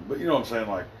million. But you know what I'm saying?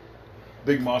 Like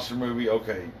big monster movie.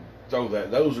 Okay. Throw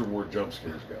that. Those are where jump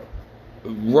scares go.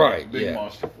 Right. Big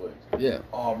monster flicks. Yeah.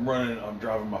 Oh, I'm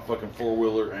driving my fucking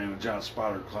 4-wheeler and a giant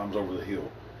spider climbs over the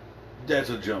hill. That's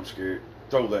a jump scare.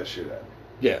 Throw that shit at me.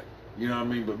 Yeah. You know what I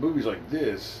mean? But movies like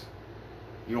this,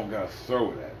 you don't gotta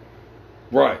throw it at me.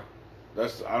 Right. I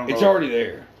don't know. It's already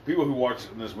there. People who watch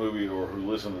this movie or who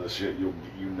listen to this shit, you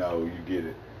get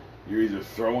it. You're either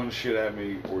throwing shit at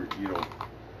me or, you know,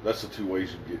 that's the 2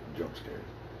 ways you get jump scared.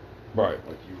 Right.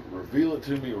 Like you reveal it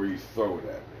to me or you throw it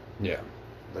at me. Yeah.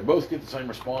 They both get the same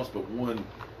response, but one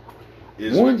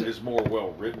is more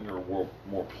well written or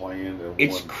more planned. And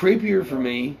it's creepier for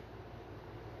me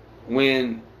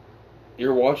when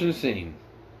you're watching a scene,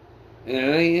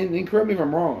 and correct me if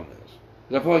I'm wrong on this,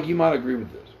 because I feel like you might agree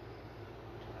with this.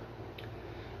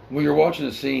 When you're watching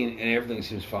a scene and everything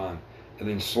seems fine, and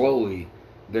then slowly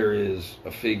there is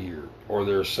a figure or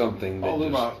there's something that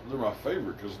they're my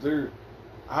favorite because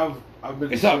I've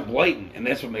been. It's not blatant, and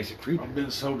that's what makes it creepy. I've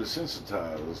been so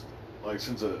desensitized, like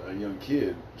since a young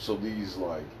kid. So these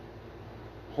like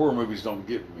horror movies don't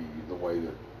get me the way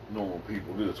that normal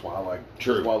people do. That's why I like.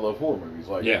 True. That's why I love horror movies.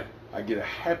 Like, yeah, I get a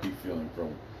happy feeling from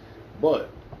them. But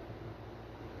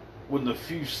when the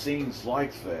few scenes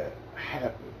like that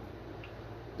happen,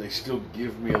 they still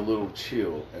give me a little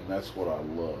chill, and that's what I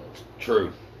love.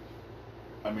 True.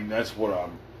 I mean, that's what I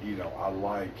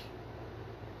like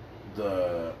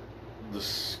the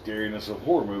scariness of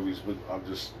horror movies, but I've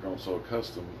just grown so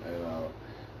accustomed, and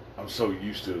I'm so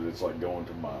used to it. It's like going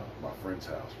to my friend's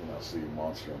house when I see a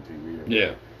monster on TV.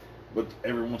 Yeah. But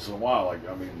every once in a while, like,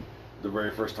 I mean, the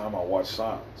very first time I watched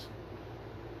Signs,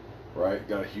 right,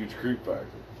 got a huge creep factor.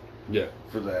 Yeah.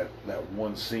 For that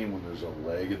one scene when there's a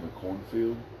leg in the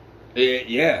cornfield.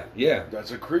 Yeah.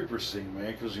 That's a creeper scene,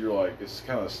 man, because you're like, it's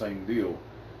kind of the same deal.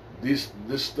 This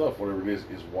stuff, whatever it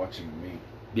is watching me.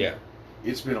 Yeah.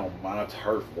 It's been on my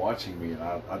turf watching me, and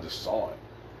I just saw it.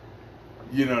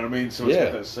 You know what I mean? So it's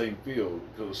got that same feel.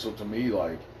 So to me,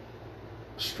 like,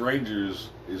 Strangers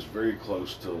is very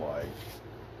close to, like,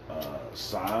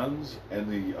 Signs and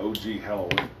the OG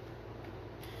Halloween.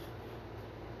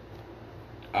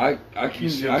 I can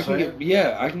get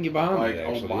behind like, that.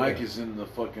 Old Mike is in the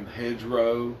fucking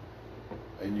hedgerow,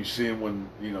 and you see him when,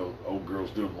 you know, old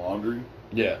girl's doing laundry.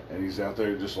 Yeah. And he's out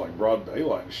there just like broad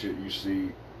daylight and shit. You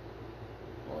see,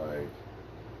 like,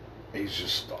 he's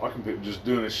just stalking people, just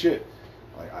doing his shit.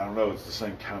 Like, I don't know, it's the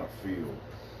same kind of feel.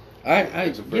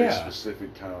 It's a very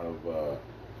specific kind of,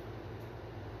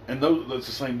 and that's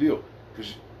the same deal.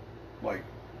 Because, like,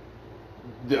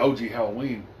 the OG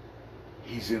Halloween,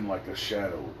 he's in like a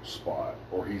shadow spot,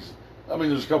 or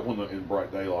there's a couple in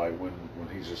bright daylight when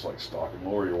he's just like stalking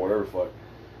Laurie or whatever the fuck,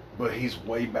 but he's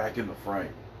way back in the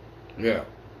frame. Yeah.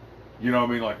 You know what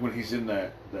I mean? Like when he's in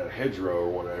that hedgerow or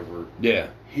whatever. Yeah.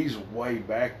 He's way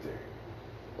back there.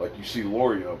 Like you see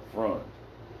Laurie up front,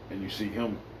 and you see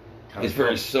him kind of... It's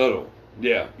very subtle.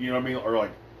 Yeah. You know what I mean? Or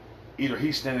like, either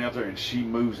he's standing out there and she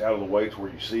moves out of the way to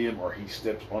where you see him, or he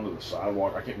steps onto the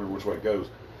sidewalk. I can't remember which way it goes.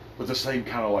 But the same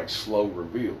kind of like slow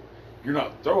reveal. You're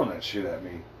not throwing that shit at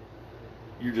me.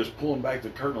 You're just pulling back the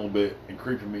curtain a little bit and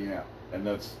creeping me out. And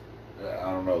that's,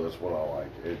 I don't know, that's what I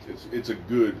like. It's a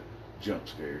good jump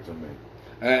scare to me.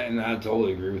 And I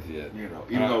totally agree with you. You know,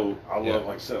 even though I love,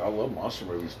 like I said, I love monster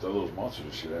movies, throw those monsters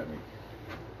and shit at me.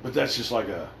 But that's just like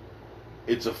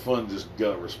it's a fun just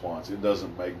gut response. It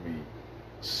doesn't make me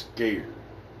scared.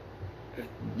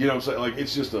 You know what I'm saying? Like,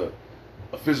 it's just a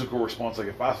physical response. Like,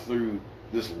 if I threw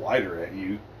this lighter at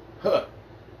you,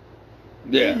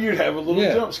 you'd have a little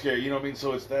jump scare. You know what I mean?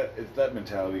 So it's that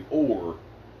mentality. Or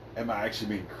am I actually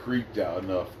being creeped out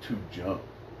enough to jump?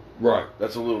 Right.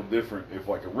 That's a little different. If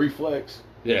like a reflex,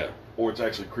 or it's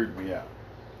actually creeping me out.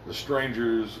 The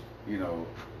Strangers, you know,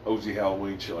 OG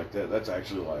Halloween, shit like that. That's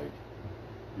actually like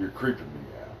you're creeping me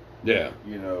out. Yeah.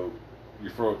 You know,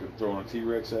 you're throwing a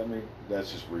T-Rex at me.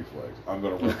 That's just reflex. I'm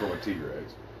gonna run throw a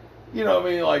T-Rex. You know what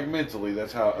I mean? Like mentally,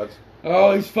 that's how.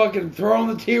 Oh, he's fucking throwing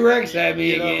the T-Rex at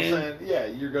me again. You know what I'm saying? Yeah,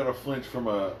 you're going to flinch from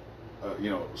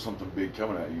something big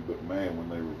coming at you. But, man, when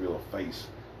they reveal a face,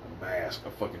 a mask, a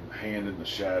fucking hand in the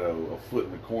shadow, a foot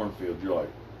in the cornfield, you're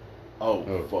like,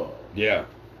 oh, fuck. Yeah.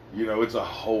 You know, it's a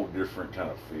whole different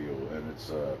kind of feel, and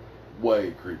it's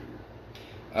way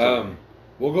creepier.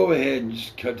 We'll go ahead and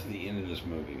just cut to the end of this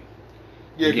movie.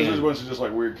 Yeah, because there's a bunch of just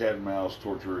like weird cat and mouse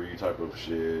torture-y type of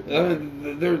shit.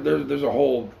 There's a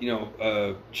whole,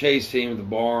 chase scene with the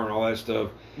bar and all that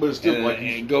stuff. But it's still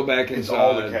and go back inside. It's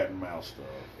all the cat and mouse stuff.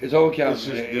 It's all cat. It's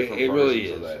just different it really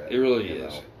is. Of that, it really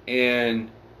is. Know? And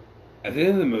at the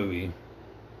end of the movie,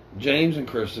 James and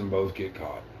Kristen both get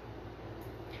caught,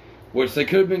 which they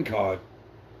could have been caught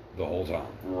the whole time.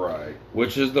 Right.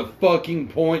 Which is the fucking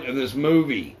point of this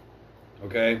movie.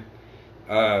 Okay.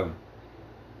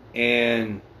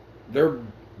 And they're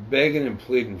begging and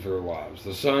pleading for their lives.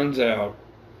 The sun's out.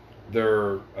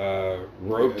 They're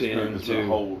roped into the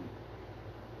whole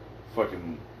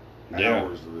fucking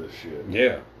hours of this shit.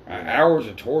 Yeah, hours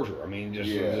of torture. I mean, just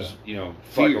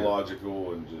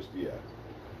psychological and just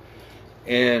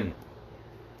And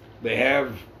they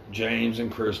have James and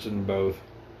Kristen both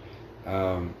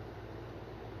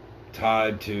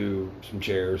tied to some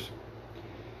chairs,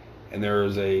 and there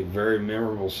is a very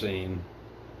memorable scene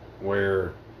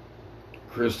where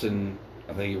Kristen,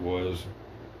 I think it was,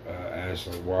 asked,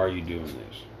 like, why are you doing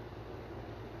this?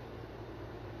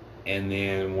 And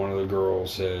then one of the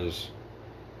girls says,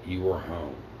 you were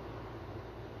home.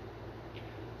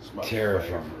 It's my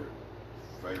terrifying.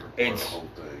 Favorite part of the whole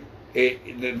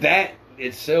thing. That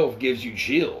itself gives you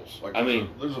chills. Like, I mean,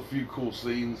 there's a few cool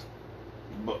scenes,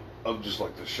 but of just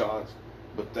like the shots,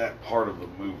 but that part of the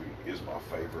movie is my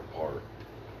favorite part.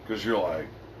 Because you're like,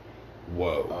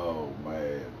 whoa. Oh,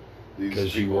 man.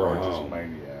 These people are just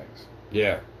maniacs.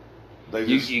 Yeah.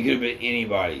 You could have been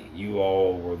anybody. You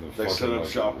all were the fucking... They set up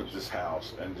shop at this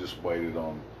house and just waited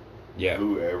on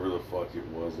whoever the fuck it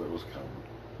was that was coming.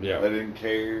 Yeah. They didn't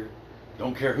care.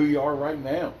 Don't care who you are right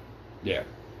now. Yeah.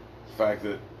 The fact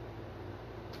that...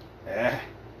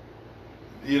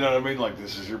 you know what I mean? Like,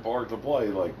 this is your part to play.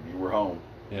 Like, you were home.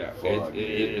 Yeah.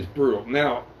 It's brutal.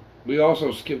 Now, we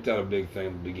also skipped out a big thing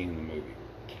at the beginning of the movie.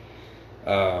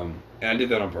 And I did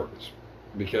that on purpose.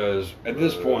 Because at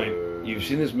this point, you've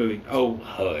seen this movie. Oh,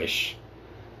 hush.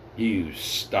 You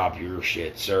stop your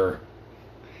shit, sir.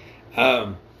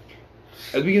 At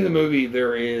the beginning of the movie,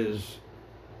 there is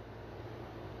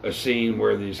a scene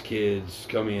where these kids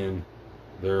come in.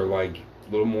 They're like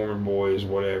little Mormon boys,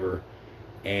 whatever.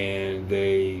 And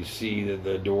they see that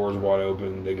the door's wide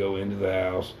open. They go into the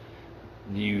house.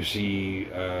 You see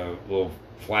little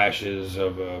flashes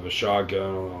of a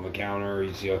shotgun on the counter.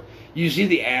 You see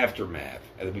the aftermath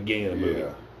at the beginning of the movie.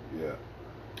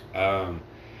 Yeah.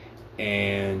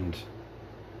 And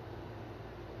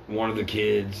one of the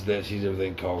kids that sees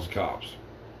everything calls the cops.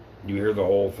 You hear the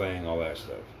whole thing, all that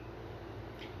stuff.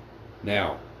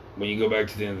 Now, when you go back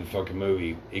to the end of the fucking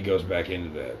movie, it goes back into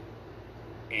that.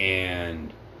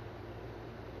 And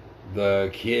the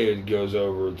kid goes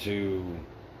over to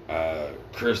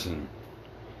Kristen,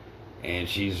 and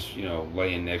she's,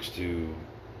 laying next to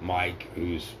Mike,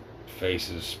 whose face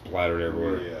is splattered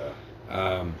everywhere.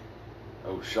 Yeah.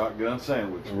 Shotgun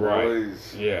sandwich, right?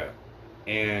 Boys. Yeah.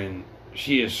 And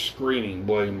she is screaming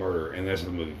bloody murder, and that's how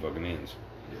the movie fucking ends.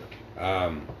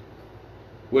 Yeah.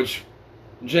 Which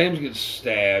James gets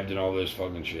stabbed and all this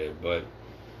fucking shit, but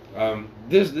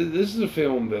this is a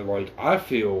film that, like, I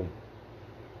feel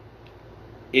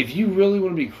if you really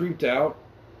want to be creeped out,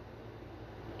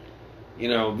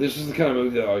 this is the kind of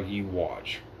movie that, like, you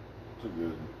watch. It's a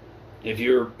good. If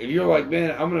you're like,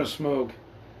 man, I'm gonna smoke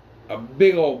a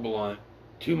big old blunt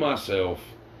to myself,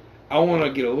 I want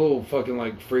to get a little fucking,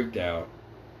 like, freaked out.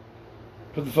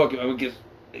 Put the fucking,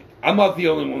 I'm not the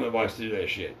only one that likes to do that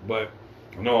shit, but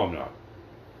no, I'm not.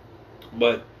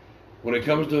 But when it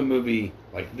comes to a movie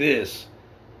like this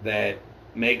that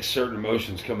makes certain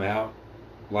emotions come out,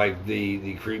 like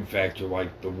the creep factor,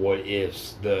 like the what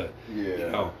ifs,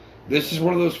 this is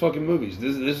one of those fucking movies.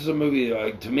 This is a movie,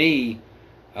 like, to me,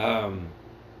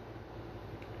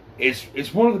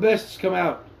 it's one of the best that's come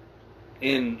out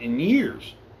in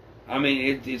years. I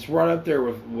mean, it's right up there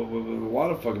with a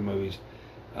lot of fucking movies.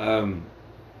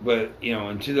 But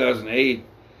in 2008,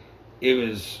 it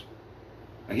was,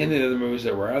 I can't think of the other movies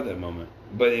that were out at that moment,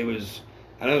 but I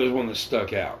know it was one that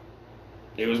stuck out.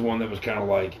 It was one that was kind of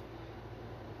like,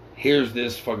 here's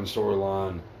this fucking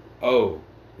storyline. Oh,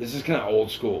 this is kind of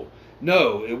old school.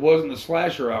 No, it wasn't the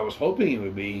slasher I was hoping it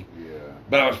would be. Yeah.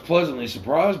 But I was pleasantly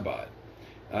surprised by it.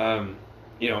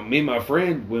 Me and my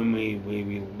friend, when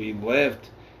we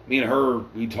left, me and her,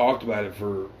 we talked about it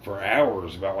for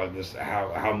hours about, like, this,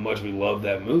 how much we loved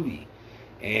that movie,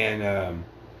 and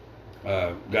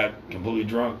got completely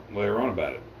drunk later on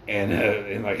about it,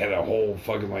 and like had a whole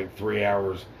fucking, like, 3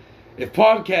 hours. If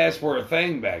podcasts were a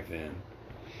thing back then,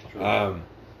 sure.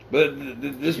 But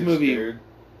this movie, scared?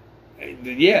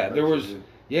 Yeah, there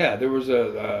was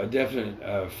a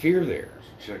definite fear there.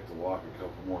 Check the lock a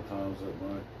couple more times that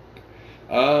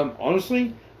night.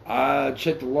 Honestly, I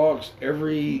check the locks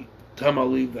every time I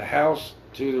leave the house,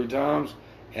 2 or 3 times,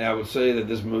 and I would say that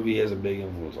this movie has a big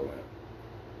influence on that.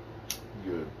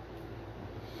 Good.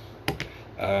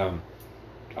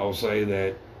 I will say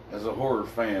that as a horror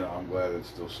fan, I'm glad it's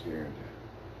still scaring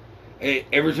you.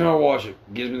 Every time I watch it,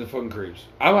 it gives me the fucking creeps.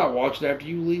 I might watch it after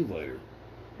you leave later.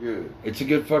 Good. It's a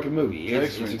good fucking movie.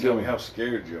 Text me and tell me how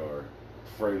scared you are.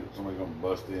 Afraid somebody's gonna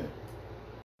bust in.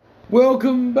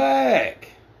 Welcome back.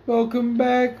 Welcome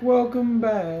back. Welcome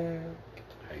back.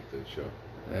 I hate that show.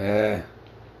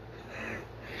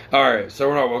 Alright, so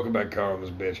we're not welcome back, Carl, on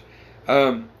this bitch.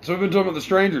 So we've been talking about The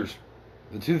Strangers,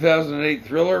 the 2008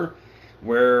 thriller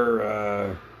where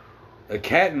a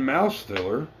cat and mouse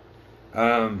thriller.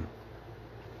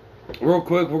 Real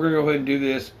quick, we're going to go ahead and do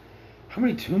this. How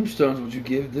many tombstones would you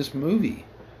give this movie,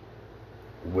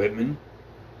 Whitman?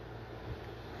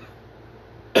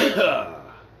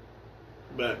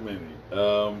 That many.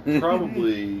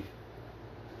 Probably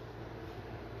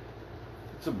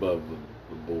it's above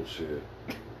the bullshit,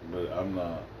 but I'm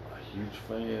not a huge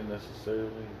fan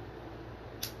necessarily.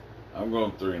 I'm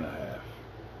going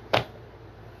 3.5.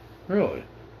 Really?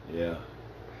 Yeah.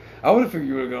 I would have figured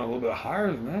you would have gone a little bit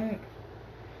higher than that.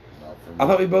 Not for me. I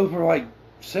thought we both were, like,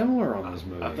 similar on this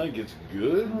movie. I think it's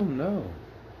good. Oh no.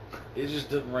 It just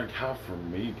doesn't rank high for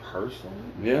me personally.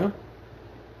 Yeah?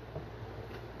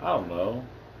 I don't know.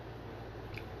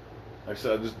 Like I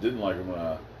said, I just didn't like it when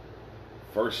I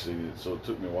first seen it, so it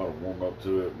took me a while to warm up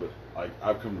to it. But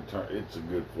I've come to terms, it's a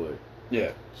good flick.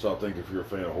 Yeah. So I think if you're a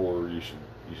fan of horror, you should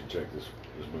check this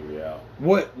movie out.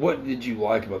 What did you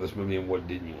like about this movie, and what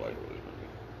didn't you like about this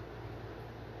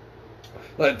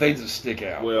movie? Like things that stick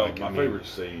out. Well, like, my favorite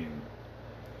scene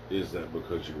is that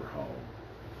because you were home.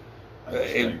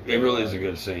 It really is a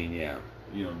good scene, yeah.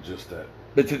 just that.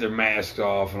 They took their masks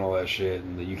off and all that shit,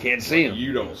 and you can't see them.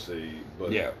 You don't see,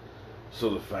 but yeah. So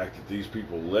the fact that these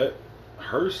people let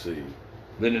her see,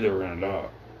 they knew they were gonna die.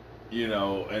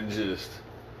 And just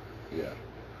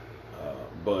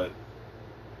but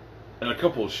and a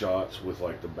couple of shots with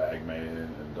like the Bagman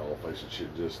and Dollface and shit,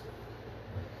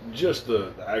 just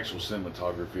the actual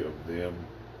cinematography of them,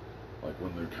 like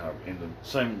when they're kind of in the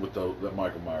same with that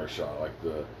Michael Myers shot, like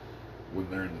when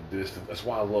they're in the distance. That's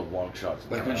why I love long shots.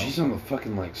 Like when she's on the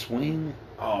fucking like swing.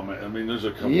 Oh man, I mean, there's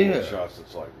a couple of shots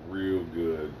that's like real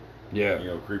good. Yeah.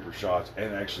 Creeper shots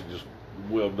and actually just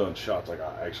well done shots. Like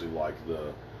I actually like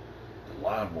the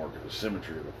line work or the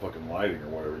symmetry of the fucking lighting or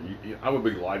whatever. I'm a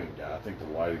big lighting guy. I think the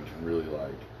lighting can really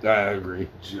I agree.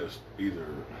 Just either,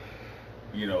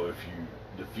 if you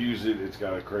diffuse it, it's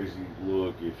got a crazy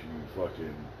look. If you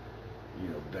fucking,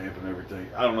 dampen everything.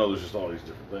 I don't know. There's just all these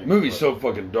different things. Movie's so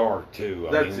fucking dark too.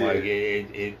 I mean, like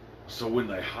it. So when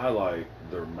they highlight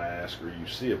their mask or you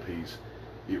see a piece,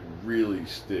 it really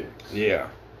sticks. Yeah.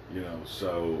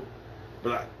 So,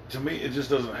 but to me, it just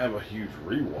doesn't have a huge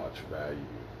rewatch value.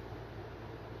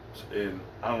 And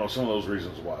I don't know, some of those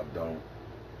reasons why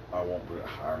I won't put it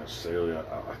higher necessarily.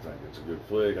 I think it's a good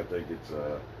flick. I think it's,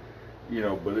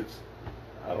 but it's,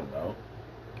 I don't know.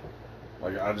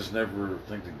 Like, I just never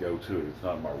think to go to it. It's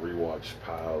not my rewatch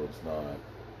pile.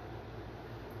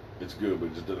 It's good, but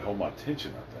it just doesn't hold my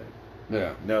attention, I think.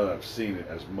 Yeah. Now that I've seen it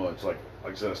as much, like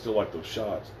I said, I still like those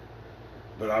shots,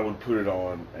 but I would put it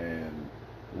on and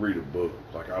read a book.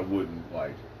 Like, I wouldn't,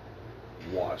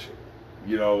 watch it.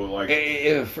 Like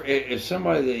if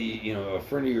somebody that a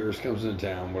friend of yours comes into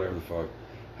town, whatever the fuck,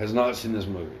 has not seen this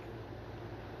movie,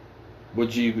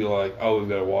 would you be like, "Oh, we've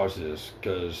got to watch this"?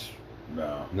 Because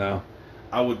no,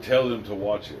 I would tell them to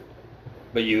watch it,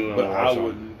 but I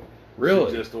wouldn't really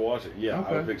suggest to watch it. Yeah, okay.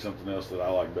 I would pick something else that I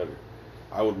like better.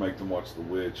 I would make them watch The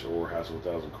Witch or House of a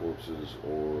Thousand Corpses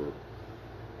or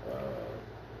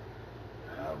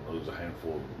I don't know. There's a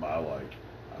handful of them I like.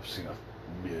 I've seen a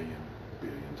billion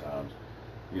times.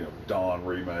 Dawn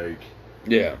remake.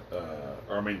 Yeah. The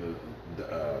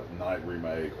Night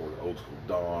remake or the old school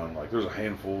Dawn. Like, there's a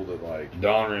handful that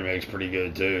Dawn remake's pretty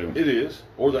good too. It is.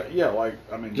 Or that,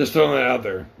 just throwing that out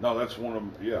there. No, that's one of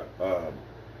them. Yeah.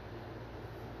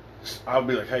 I'll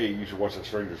be like, hey, you should watch that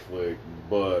Strangers flick,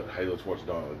 but hey, let's watch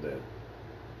Dawn of the Dead.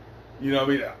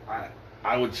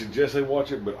 I would suggest they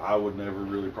watch it, but I would never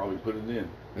really probably put it in.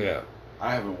 Yeah.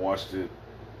 I haven't watched it,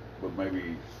 but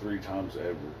maybe 3 times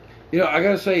ever. I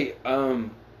gotta say, I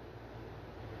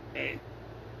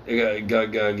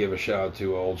gotta give a shout out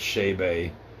to old Shay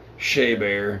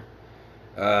Bear.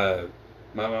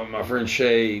 My friend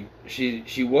Shay,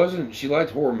 she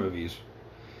liked horror movies,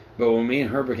 but when me and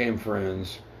her became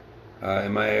friends,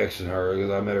 and my ex and her, because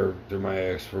I met her through my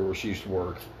ex where she used to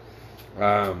work,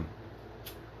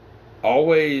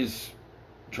 always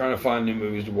trying to find new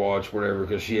movies to watch, whatever,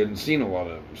 because she hadn't seen a lot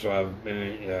of them. So I've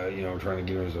been, trying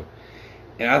to get her stuff.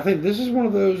 And I think this is one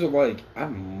of those that, I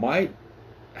might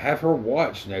have her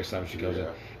watch next time she goes in.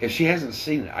 If she hasn't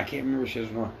seen it. I can't remember if she has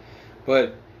or not.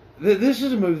 But this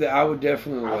is a movie that I would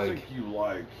definitely like. I think you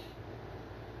like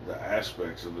the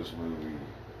aspects of this movie.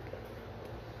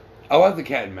 I like the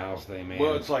cat and mouse thing, man.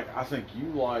 Well, it's I think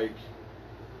you like...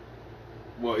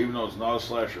 Well, even though it's not a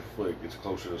slasher flick, it's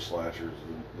closer to slashers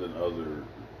than other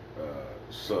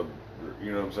sub...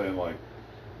 You know what I'm saying?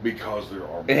 Because there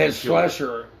are... It has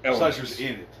slasher elements. Slashers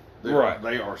in it. Right.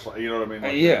 They are... You know what I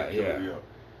mean? Yeah.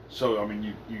 So,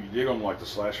 you dig on, the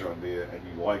slasher idea, and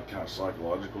you like kind of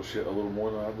psychological shit a little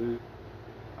more than I do,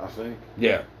 I think.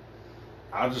 Yeah.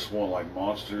 I just want,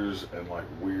 monsters and,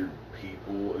 weird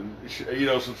people, and, so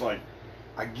it's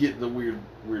I get the weird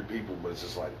people, but it's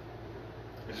just,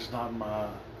 it's just not my...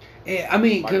 Yeah,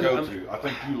 my go-to. I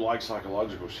think you like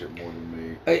psychological shit more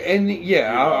than me. And,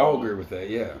 I'll agree with that,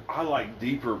 yeah. I like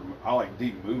deep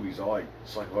movies. I like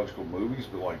psychological movies,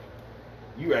 but,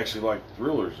 you actually like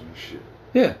thrillers and shit.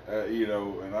 Yeah.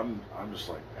 And I'm just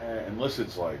unless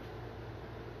it's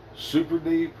super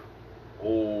deep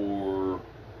or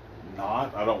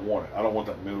not, I don't want it. I don't want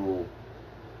that middle,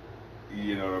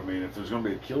 you know what I mean? If there's going to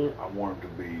be a killer, I want him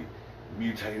to be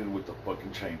mutated with the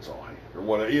fucking chainsaw hand or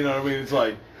whatever. You know what I mean? It's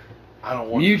I don't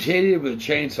want mutated with a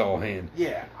chainsaw hand.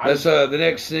 Yeah. That's the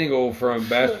next single from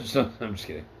Bastard Son. I'm just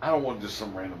kidding. I don't want just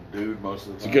some random dude most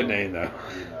of the time. It's a good name, though.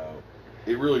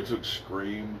 It really took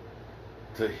Scream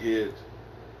to hit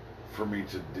for me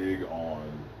to dig on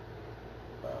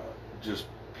just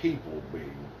people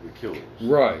being the killers.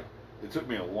 Right. It took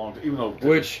me a long time, even though...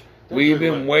 Which, we've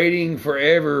been waiting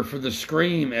forever for the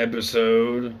Scream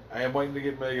episode. I am waiting to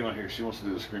get Megan on here. She wants to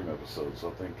do the Scream episode, so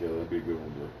I think that'd be a good one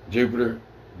to do. Jupiter?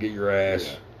 get your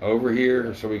ass over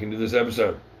here so we can do this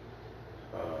episode.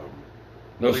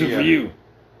 No soup for you.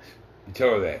 You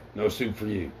tell her that. No soup for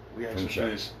you. We actually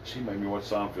finished. She made me watch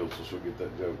Seinfeld so she'll get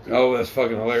that joke too. Oh, that's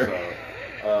fucking hilarious.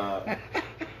 So,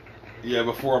 yeah,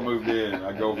 before I moved in,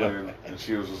 I go over there and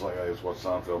she was just like, "Hey, let's watch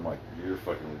Seinfeld." I'm like, "You're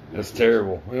fucking ridiculous." That's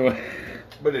terrible.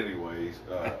 But anyways,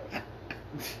 I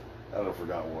don't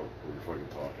forgot what we were fucking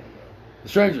talking about. The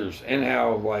Strangers, and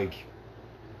how, like,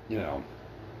 you know,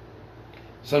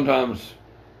 sometimes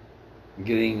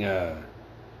getting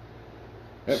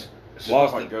It's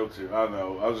lost. not my go-to. I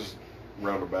know. I was just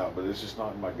roundabout, but it's just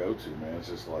not my go-to, man. It's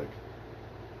just like,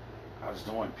 I just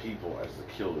don't like people as the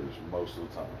killers most of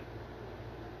the time.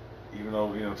 Even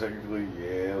though, you know, technically,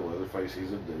 yeah, Leatherface,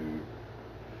 he's a dude.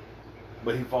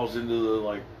 But he falls into the,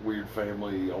 like, weird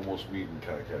family, almost mutant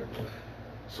kind of category.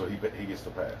 So he gets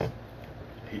the pass.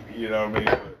 You know what I mean?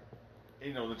 But,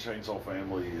 you know, the Chainsaw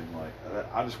Family, and, like,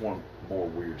 I just want more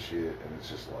weird shit, and it's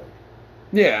just like...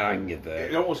 Yeah, I can get that.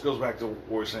 It almost goes back to what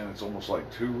we're saying, it's almost,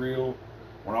 like, too real.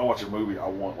 When I watch a movie, I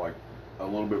want, like, a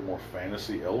little bit more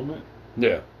fantasy element.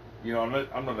 Yeah. You know,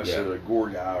 I'm not necessarily a gore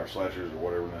guy or slashers or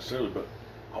whatever necessarily, but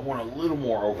I want a little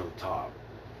more over the top.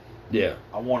 Yeah.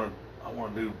 I want to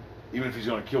do, even if he's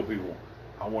going to kill people,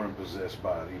 I want him possessed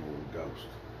by an evil ghost.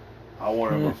 I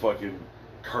want him a fucking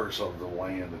curse of the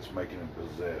land that's making him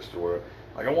possessed, or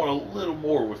like I want a little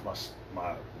more with my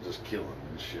just killing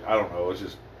and shit. I don't know. It's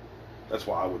just that's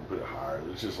why I wouldn't put it higher.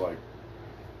 It's just like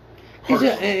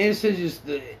it's just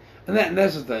and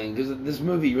that's the thing, because this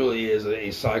movie really is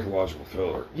a psychological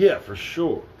thriller. Yeah, for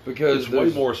sure. Because it's way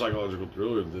more psychological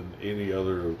thriller than any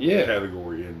other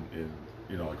category in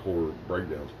you know, like horror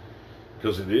breakdowns.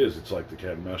 Because it is. It's like the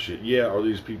cat and mouse shit. Yeah, are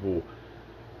these people,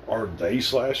 are they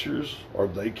slashers? Are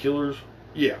they killers?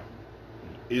 Yeah.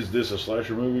 Is this a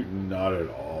slasher movie? Not at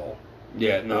all.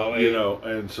 Yeah, no. You know,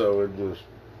 and so it was,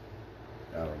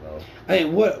 I don't know. Hey,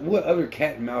 what other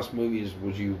cat and mouse movies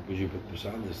would you put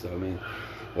beside this, though? I mean,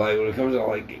 like, when it comes to,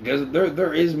 like, because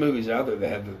there is movies out there that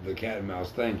have the cat and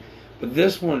mouse thing. But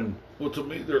this one... Well, to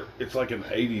me, it's like an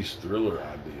 80s thriller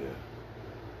idea.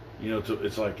 You know,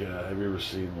 it's like, have you ever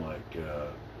seen, like,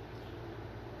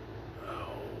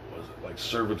 was it like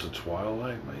Servants of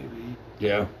Twilight, maybe?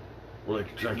 Yeah. Where they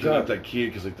try to kidnap that kid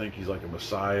because they think he's like a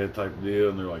messiah type deal,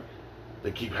 and they're like,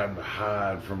 they keep having to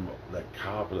hide from that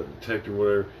cop or that detective or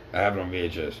whatever. I have it on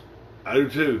VHS. I do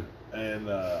too. And,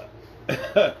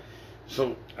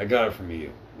 so... I got it from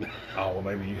you. Oh, well,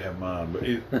 maybe you have mine, but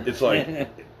it's like,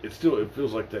 it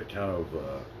feels like that kind of,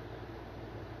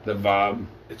 the vibe.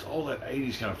 It's all that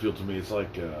 80s kind of feel to me. It's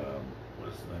like, what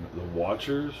is the name? The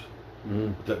Watchers? Mm-hmm.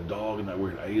 With that dog and that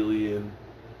weird alien.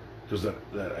 Because that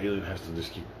alien has to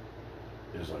just keep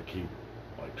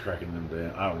tracking them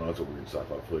down. I don't know, it's a weird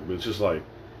sci-fi flick, but it's just like,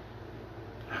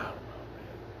 I don't know,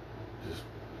 man. Just,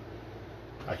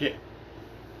 I can't,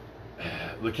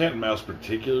 the cat and mouse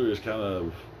particular is kind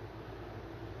of,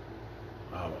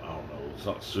 I don't know, it's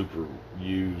not super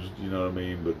used, you know what I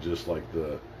mean, but just like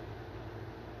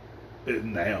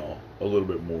now, a little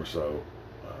bit more so,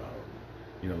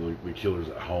 you know, the killer's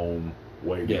at home,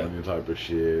 waiting on you type of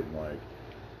shit, and like,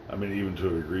 I mean, even to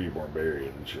a degree,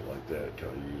 Barbarian and shit like that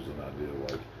kind of use an idea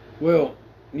like, well,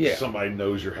 yeah, somebody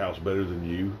knows your house better than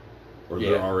you, or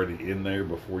they're already in there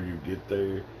before you get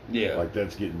there. Yeah, like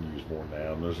that's getting used more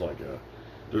now. And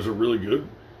there's a really good.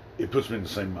 It puts me in the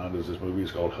same mind as this movie.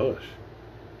 It's called Hush.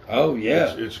 Oh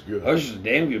yeah, it's good. Hush is a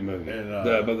damn good movie. And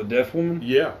about the deaf woman.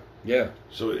 Yeah, yeah.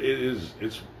 So it is.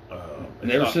 It's.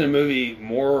 Never seen a movie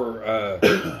more.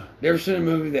 Never seen a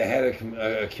movie that had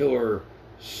a killer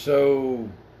so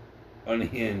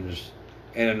unhinged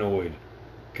and annoyed,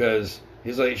 because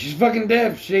he's like, she's fucking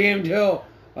deaf. She can't even tell.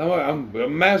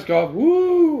 I'm mask off.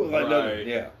 Woo! Like, right.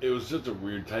 Yeah. It was just a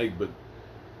weird take, but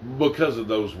because of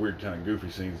those weird kind of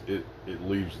goofy scenes, it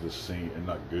leaves the scene, and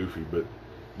not goofy, but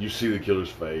you see the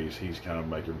killer's face. He's kind of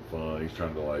making fun. He's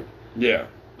trying to like. Yeah.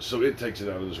 So it takes it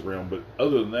out of this realm, but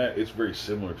other than that, it's very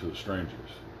similar to The Strangers.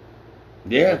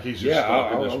 Yeah. Like he's just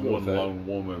stalking this one lone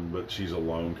woman, but she's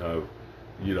alone, kind of,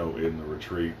 you know, in the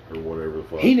retreat or whatever the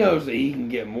fuck. He knows that he can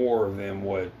get more than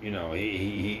what, you know,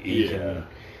 he can,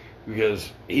 because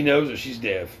he knows that she's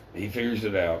deaf. He figures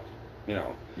it out, you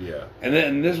know. Yeah. And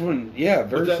then this one, very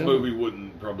but that similar. movie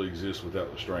wouldn't probably exist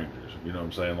without The Strangers. You know what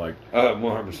I'm saying? Like,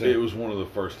 100%. It was one of the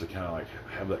first to kind of like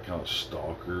have that kind of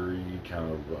stalkery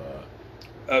kind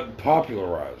of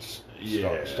popularized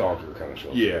stalker kind of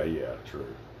stuff. Yeah, true.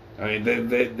 I mean,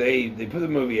 they put the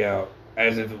movie out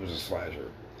as if it was a slasher.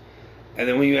 And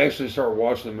then when you actually start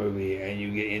watching the movie and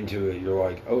you get into it, you're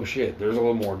like, oh shit, there's a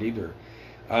little more deeper.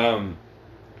 In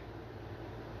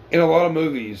a lot of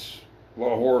movies, a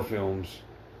lot of horror films,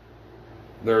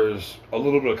 there's a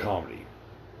little bit of comedy.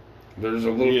 There's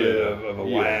a little bit of a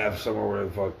laugh somewhere, where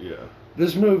the fuck. Yeah.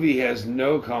 This movie has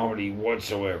no comedy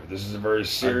whatsoever. This is a very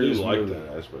serious movie. I do like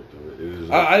that aspect of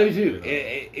it. I do too.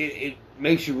 It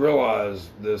makes you realize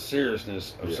the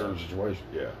seriousness of certain situations.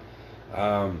 Yeah.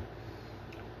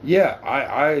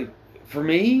 I for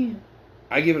me,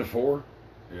 I give it a 4.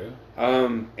 Yeah.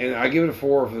 And I give it a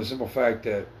 4 for the simple fact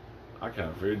that I kind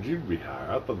of figured you'd be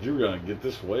higher. I thought you were going to get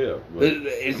this way up.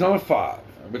 It's not a 5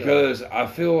 because I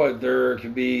feel like there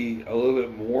could be a little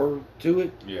bit more to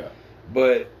it. Yeah.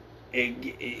 But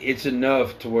it's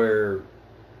enough to where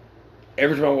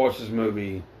every time I watch this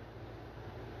movie,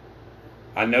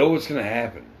 I know what's going to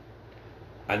happen.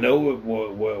 I know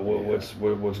what's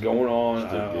going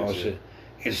on. Shit.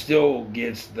 It still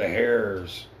gets the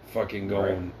hairs fucking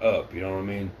going up. You know what I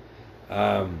mean?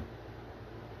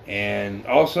 And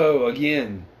also,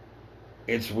 again,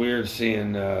 it's weird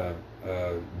seeing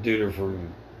Duder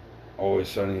from Always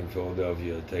Sunny in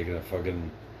Philadelphia taking a fucking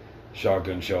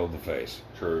shotgun shell to the face.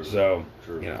 True. So,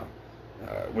 True. you know,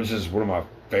 which is one of my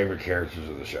favorite characters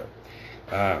of the show.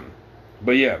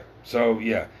 But yeah, so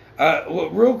yeah. Well,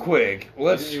 real quick,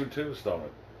 let's. You didn't even tombstone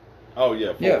it. Oh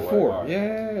yeah, 4. Yeah, 4. Right.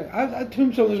 Yeah, I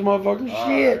tombstone this motherfucker.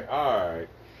 Shit. All right.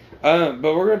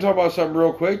 But we're gonna talk about something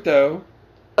real quick though.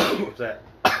 What's that?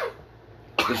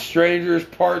 The Strangers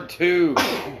Part 2.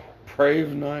 Pray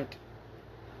of night.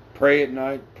 Pray at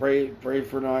night. Pray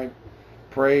for night.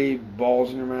 Pray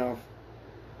balls in your mouth.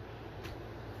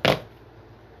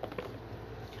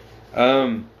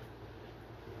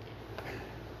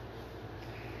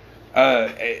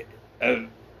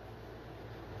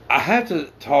 I have to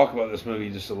talk about this movie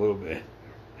just a little bit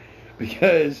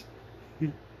because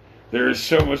there is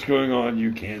so much going on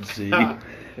you can't see. No.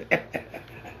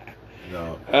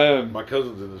 My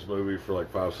cousin's in this movie for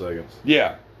like 5 seconds.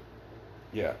 Yeah.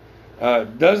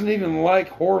 Doesn't even like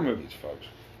horror movies, folks.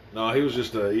 No, he was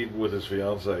just eating with his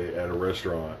fiance at a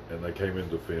restaurant, and they came in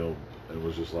to film, and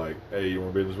was just like, "Hey, you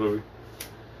want to be in this movie?" I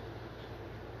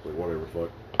was like, whatever, fuck.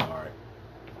 All right.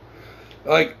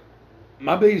 Like,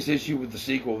 my biggest issue with the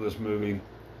sequel of this movie,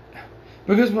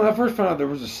 because when I first found out there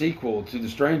was a sequel to The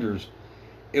Strangers,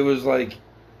 it was like,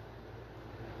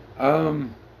 it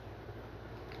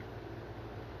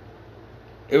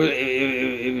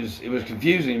was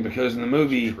confusing because in the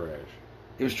movie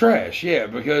it was trash, yeah,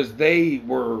 because it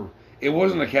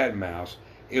wasn't a cat and mouse,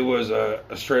 it was a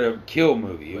straight up kill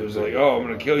movie. It was like, oh, I'm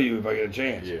gonna kill you if I get a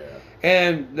chance. Yeah.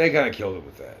 And they kind of killed it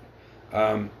with that.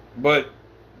 But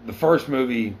the first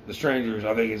movie, The Strangers,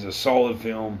 I think is a solid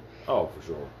film. Oh, for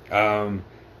sure.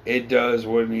 It does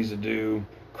what it needs to do.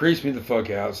 Creeps me the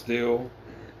fuck out still.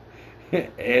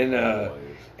 And I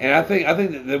think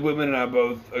that the women and I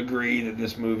both agree that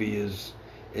this movie is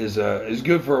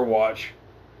good for a watch.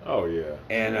 Oh yeah.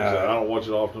 And I don't watch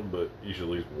it often, but you should at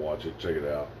least watch it, check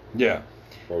it out. Yeah.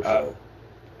 For sure.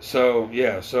 So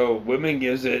Women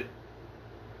gives it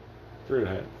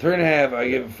 3.5. 3.5. I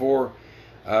give it 4.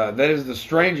 That is The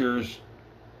Strangers.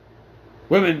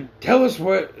 Women, tell us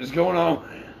what is going on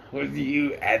with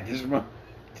you at this moment.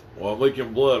 Well, I'm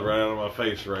leaking blood right out of my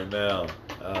face right now.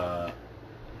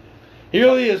 He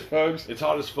really is, folks. It's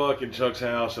hot as fuck in Chuck's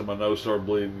house, and my nose started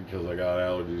bleeding because I got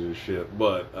allergies and shit.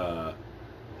 But,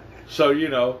 so, you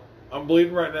know, I'm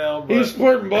bleeding right now. But he's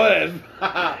splurting blood.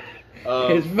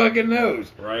 His fucking nose.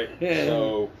 Right? Yeah.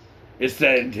 So it's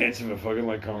that intense of a fucking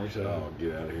like conversation. Oh,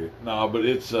 get out of here. No, but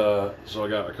it's, so I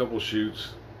got a couple shoots.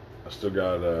 I still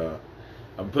got,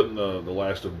 I'm putting the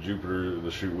last of Jupiter,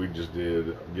 the shoot we just did.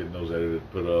 I'm getting those edited,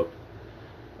 put up.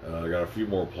 I got a few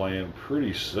more planned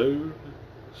pretty soon.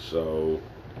 So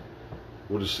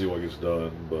we'll just see what gets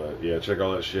done. But yeah, check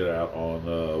all that shit out on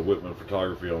Whitman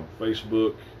Photography on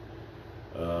Facebook.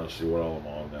 See what all I'm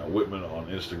on now. Whitman on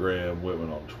Instagram,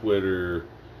 Whitman on Twitter,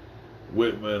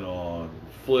 Whitman on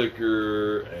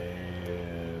Flickr,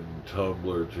 and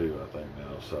Tumblr too, I think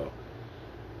now. So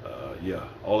yeah,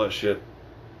 all that shit.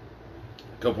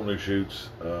 A couple new shoots.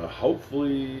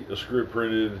 Hopefully a script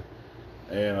printed.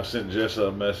 And I sent Jessa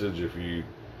a message. If you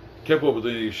kept up with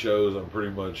any of these shows, I'm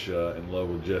pretty much in love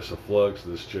with Jessa Flux,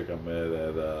 this chick I met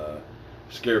at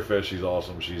Scarefest. She's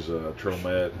awesome. She's a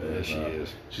Tromette. Yeah, she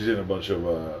is. She's in a bunch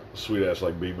of sweet ass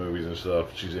like B movies and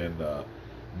stuff. She's in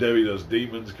Debbie Does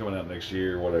Demons coming out next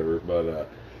year, whatever. But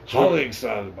totally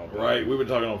excited about that. Right, we've been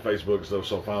talking on Facebook and stuff.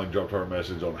 So I finally dropped her a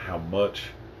message on how much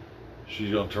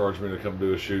she's gonna charge me to come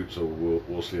do a shoot. So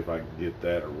we'll see if I can get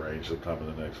that arranged sometime in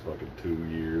the next fucking 2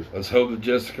 years. Let's hope that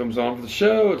Jessica comes on for the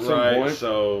show at some point. Right,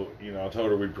 so, you know, I told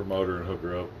her we'd promote her and hook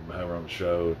her up and have her on the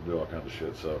show and do all kinds of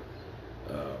shit. So,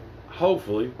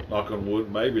 hopefully, knock on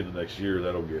wood, maybe in the next year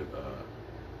that'll get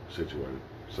situated.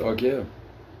 So, fuck yeah.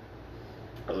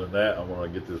 Other than that, I'm gonna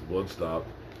get this blood stopped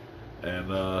and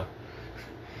go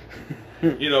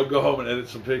home and edit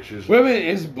some pictures. Women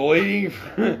is bleeding.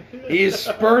 He is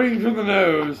spurting from the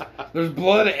nose. There's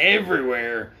blood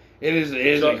everywhere. It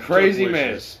is a crazy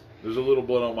mess. There's a little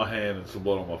blood on my hand and some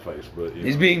blood on my face, but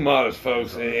he's being modest,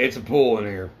 folks. It's a pool in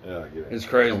here. Yeah, I get it. It's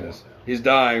craziness. He's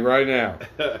dying right now.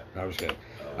 No, I'm just kidding.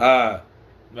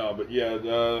 No, but yeah,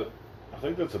 I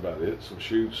think that's about it. Some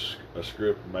shoots, a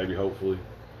script, maybe, hopefully.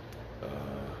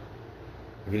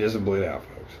 If he doesn't bleed out,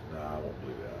 folks. Nah, I won't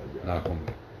bleed out. Not gonna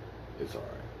be. It's all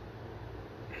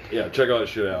right. Yeah, check all that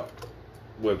shit out.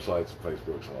 Websites and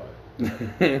Facebooks,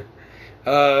 all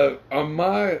that.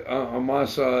 On my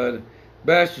side,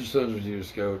 Bastard Sons Review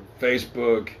Scope,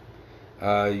 Facebook.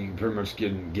 You can pretty much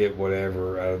get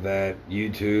whatever out of that.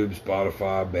 YouTube,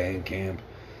 Spotify, Bandcamp.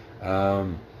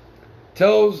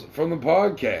 Tales from the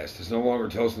Podcast. It's no longer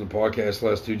Tales from the Podcast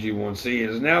less 2G1C. It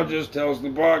is now just Tales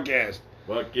from the Podcast.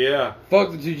 Fuck yeah.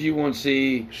 Fuck the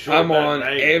 2G1C. Sure, I'm on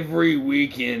every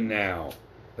weekend now.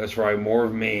 That's right, more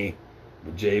of me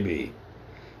with JB.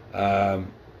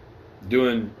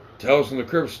 Doing Tales from the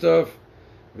Crypt stuff.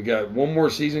 We got one more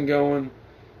season going.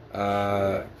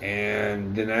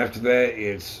 And then after that,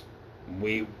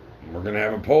 we're going to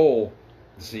have a poll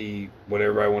to see what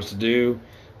everybody wants to do.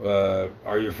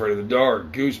 Are You Afraid of the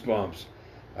Dark? Goosebumps.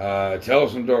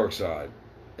 Tales from Dark Side.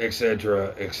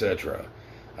 Etc. Etc.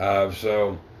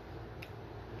 So,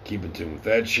 keep in tune with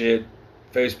that shit.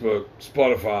 Facebook,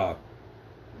 Spotify.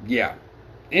 Yeah.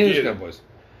 Any of those kind of places.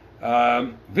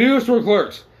 Video Store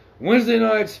Clerks. Wednesday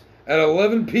nights at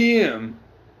 11 p.m.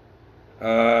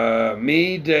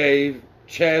 Me, Dave,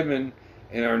 Chadman,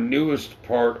 and our newest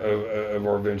part of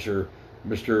our venture,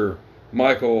 Mr.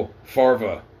 Michael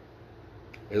Farva.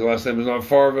 His last name is not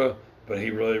Farva, but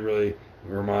he really, really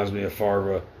reminds me of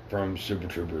Farva from Super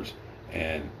Troopers.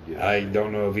 And I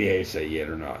don't know if he hates that yet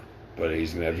or not, but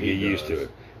he's going to have to get used to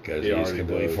it because he's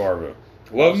completely Farva.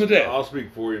 Love him to death. I'll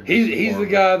speak for you. He's the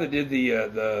guy that did the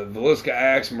Villisca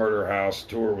Axe Murder House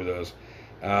tour with us,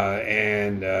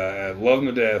 and love him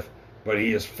to death. But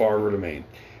he is Farva to me.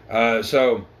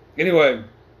 So anyway,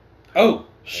 oh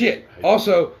shit!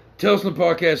 Also, Tales from the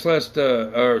Podcast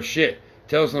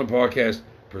Tales from the Podcast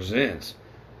presents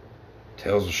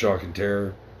Tales of Shock and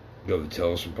Terror. Go to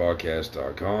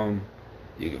talesfrompodcast.com.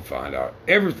 You can find out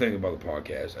everything about the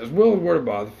podcast, as well as where to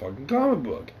buy the fucking comic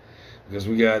book. Because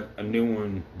we got a new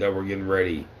one that we're getting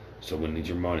ready, so we need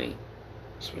your money.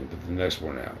 So we can put the next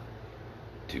one out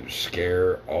to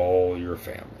scare all your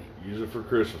family. Use it for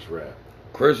Christmas wrap.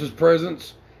 Christmas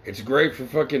presents. It's great for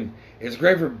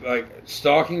like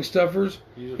stocking stuffers.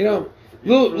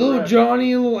 Little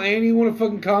Johnny and little Annie want a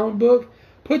fucking comic book.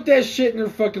 Put that shit in their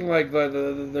fucking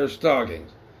their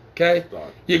stockings. Okay?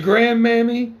 Your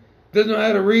grandmammy doesn't know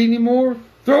how to read anymore.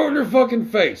 Throw it in her fucking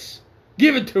face.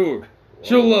 Give it to her. Whoa.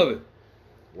 She'll love it.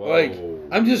 Whoa. Like,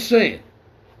 I'm just saying.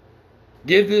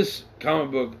 Give this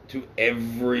comic book to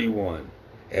everyone.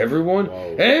 Everyone?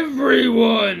 Whoa.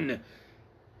 Everyone!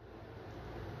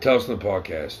 Tales from the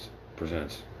Podcast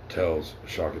presents Tales of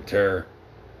Shock and Terror.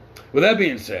 With that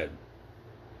being said,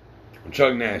 I'm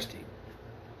Chuck Nasty.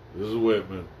 This is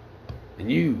Whitman. And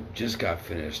you just got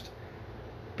finished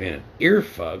being ear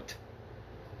fucked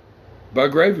by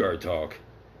Graveyard Talk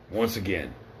once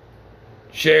again.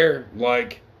 Share,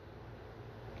 like,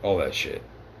 all that shit.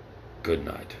 Good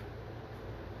night.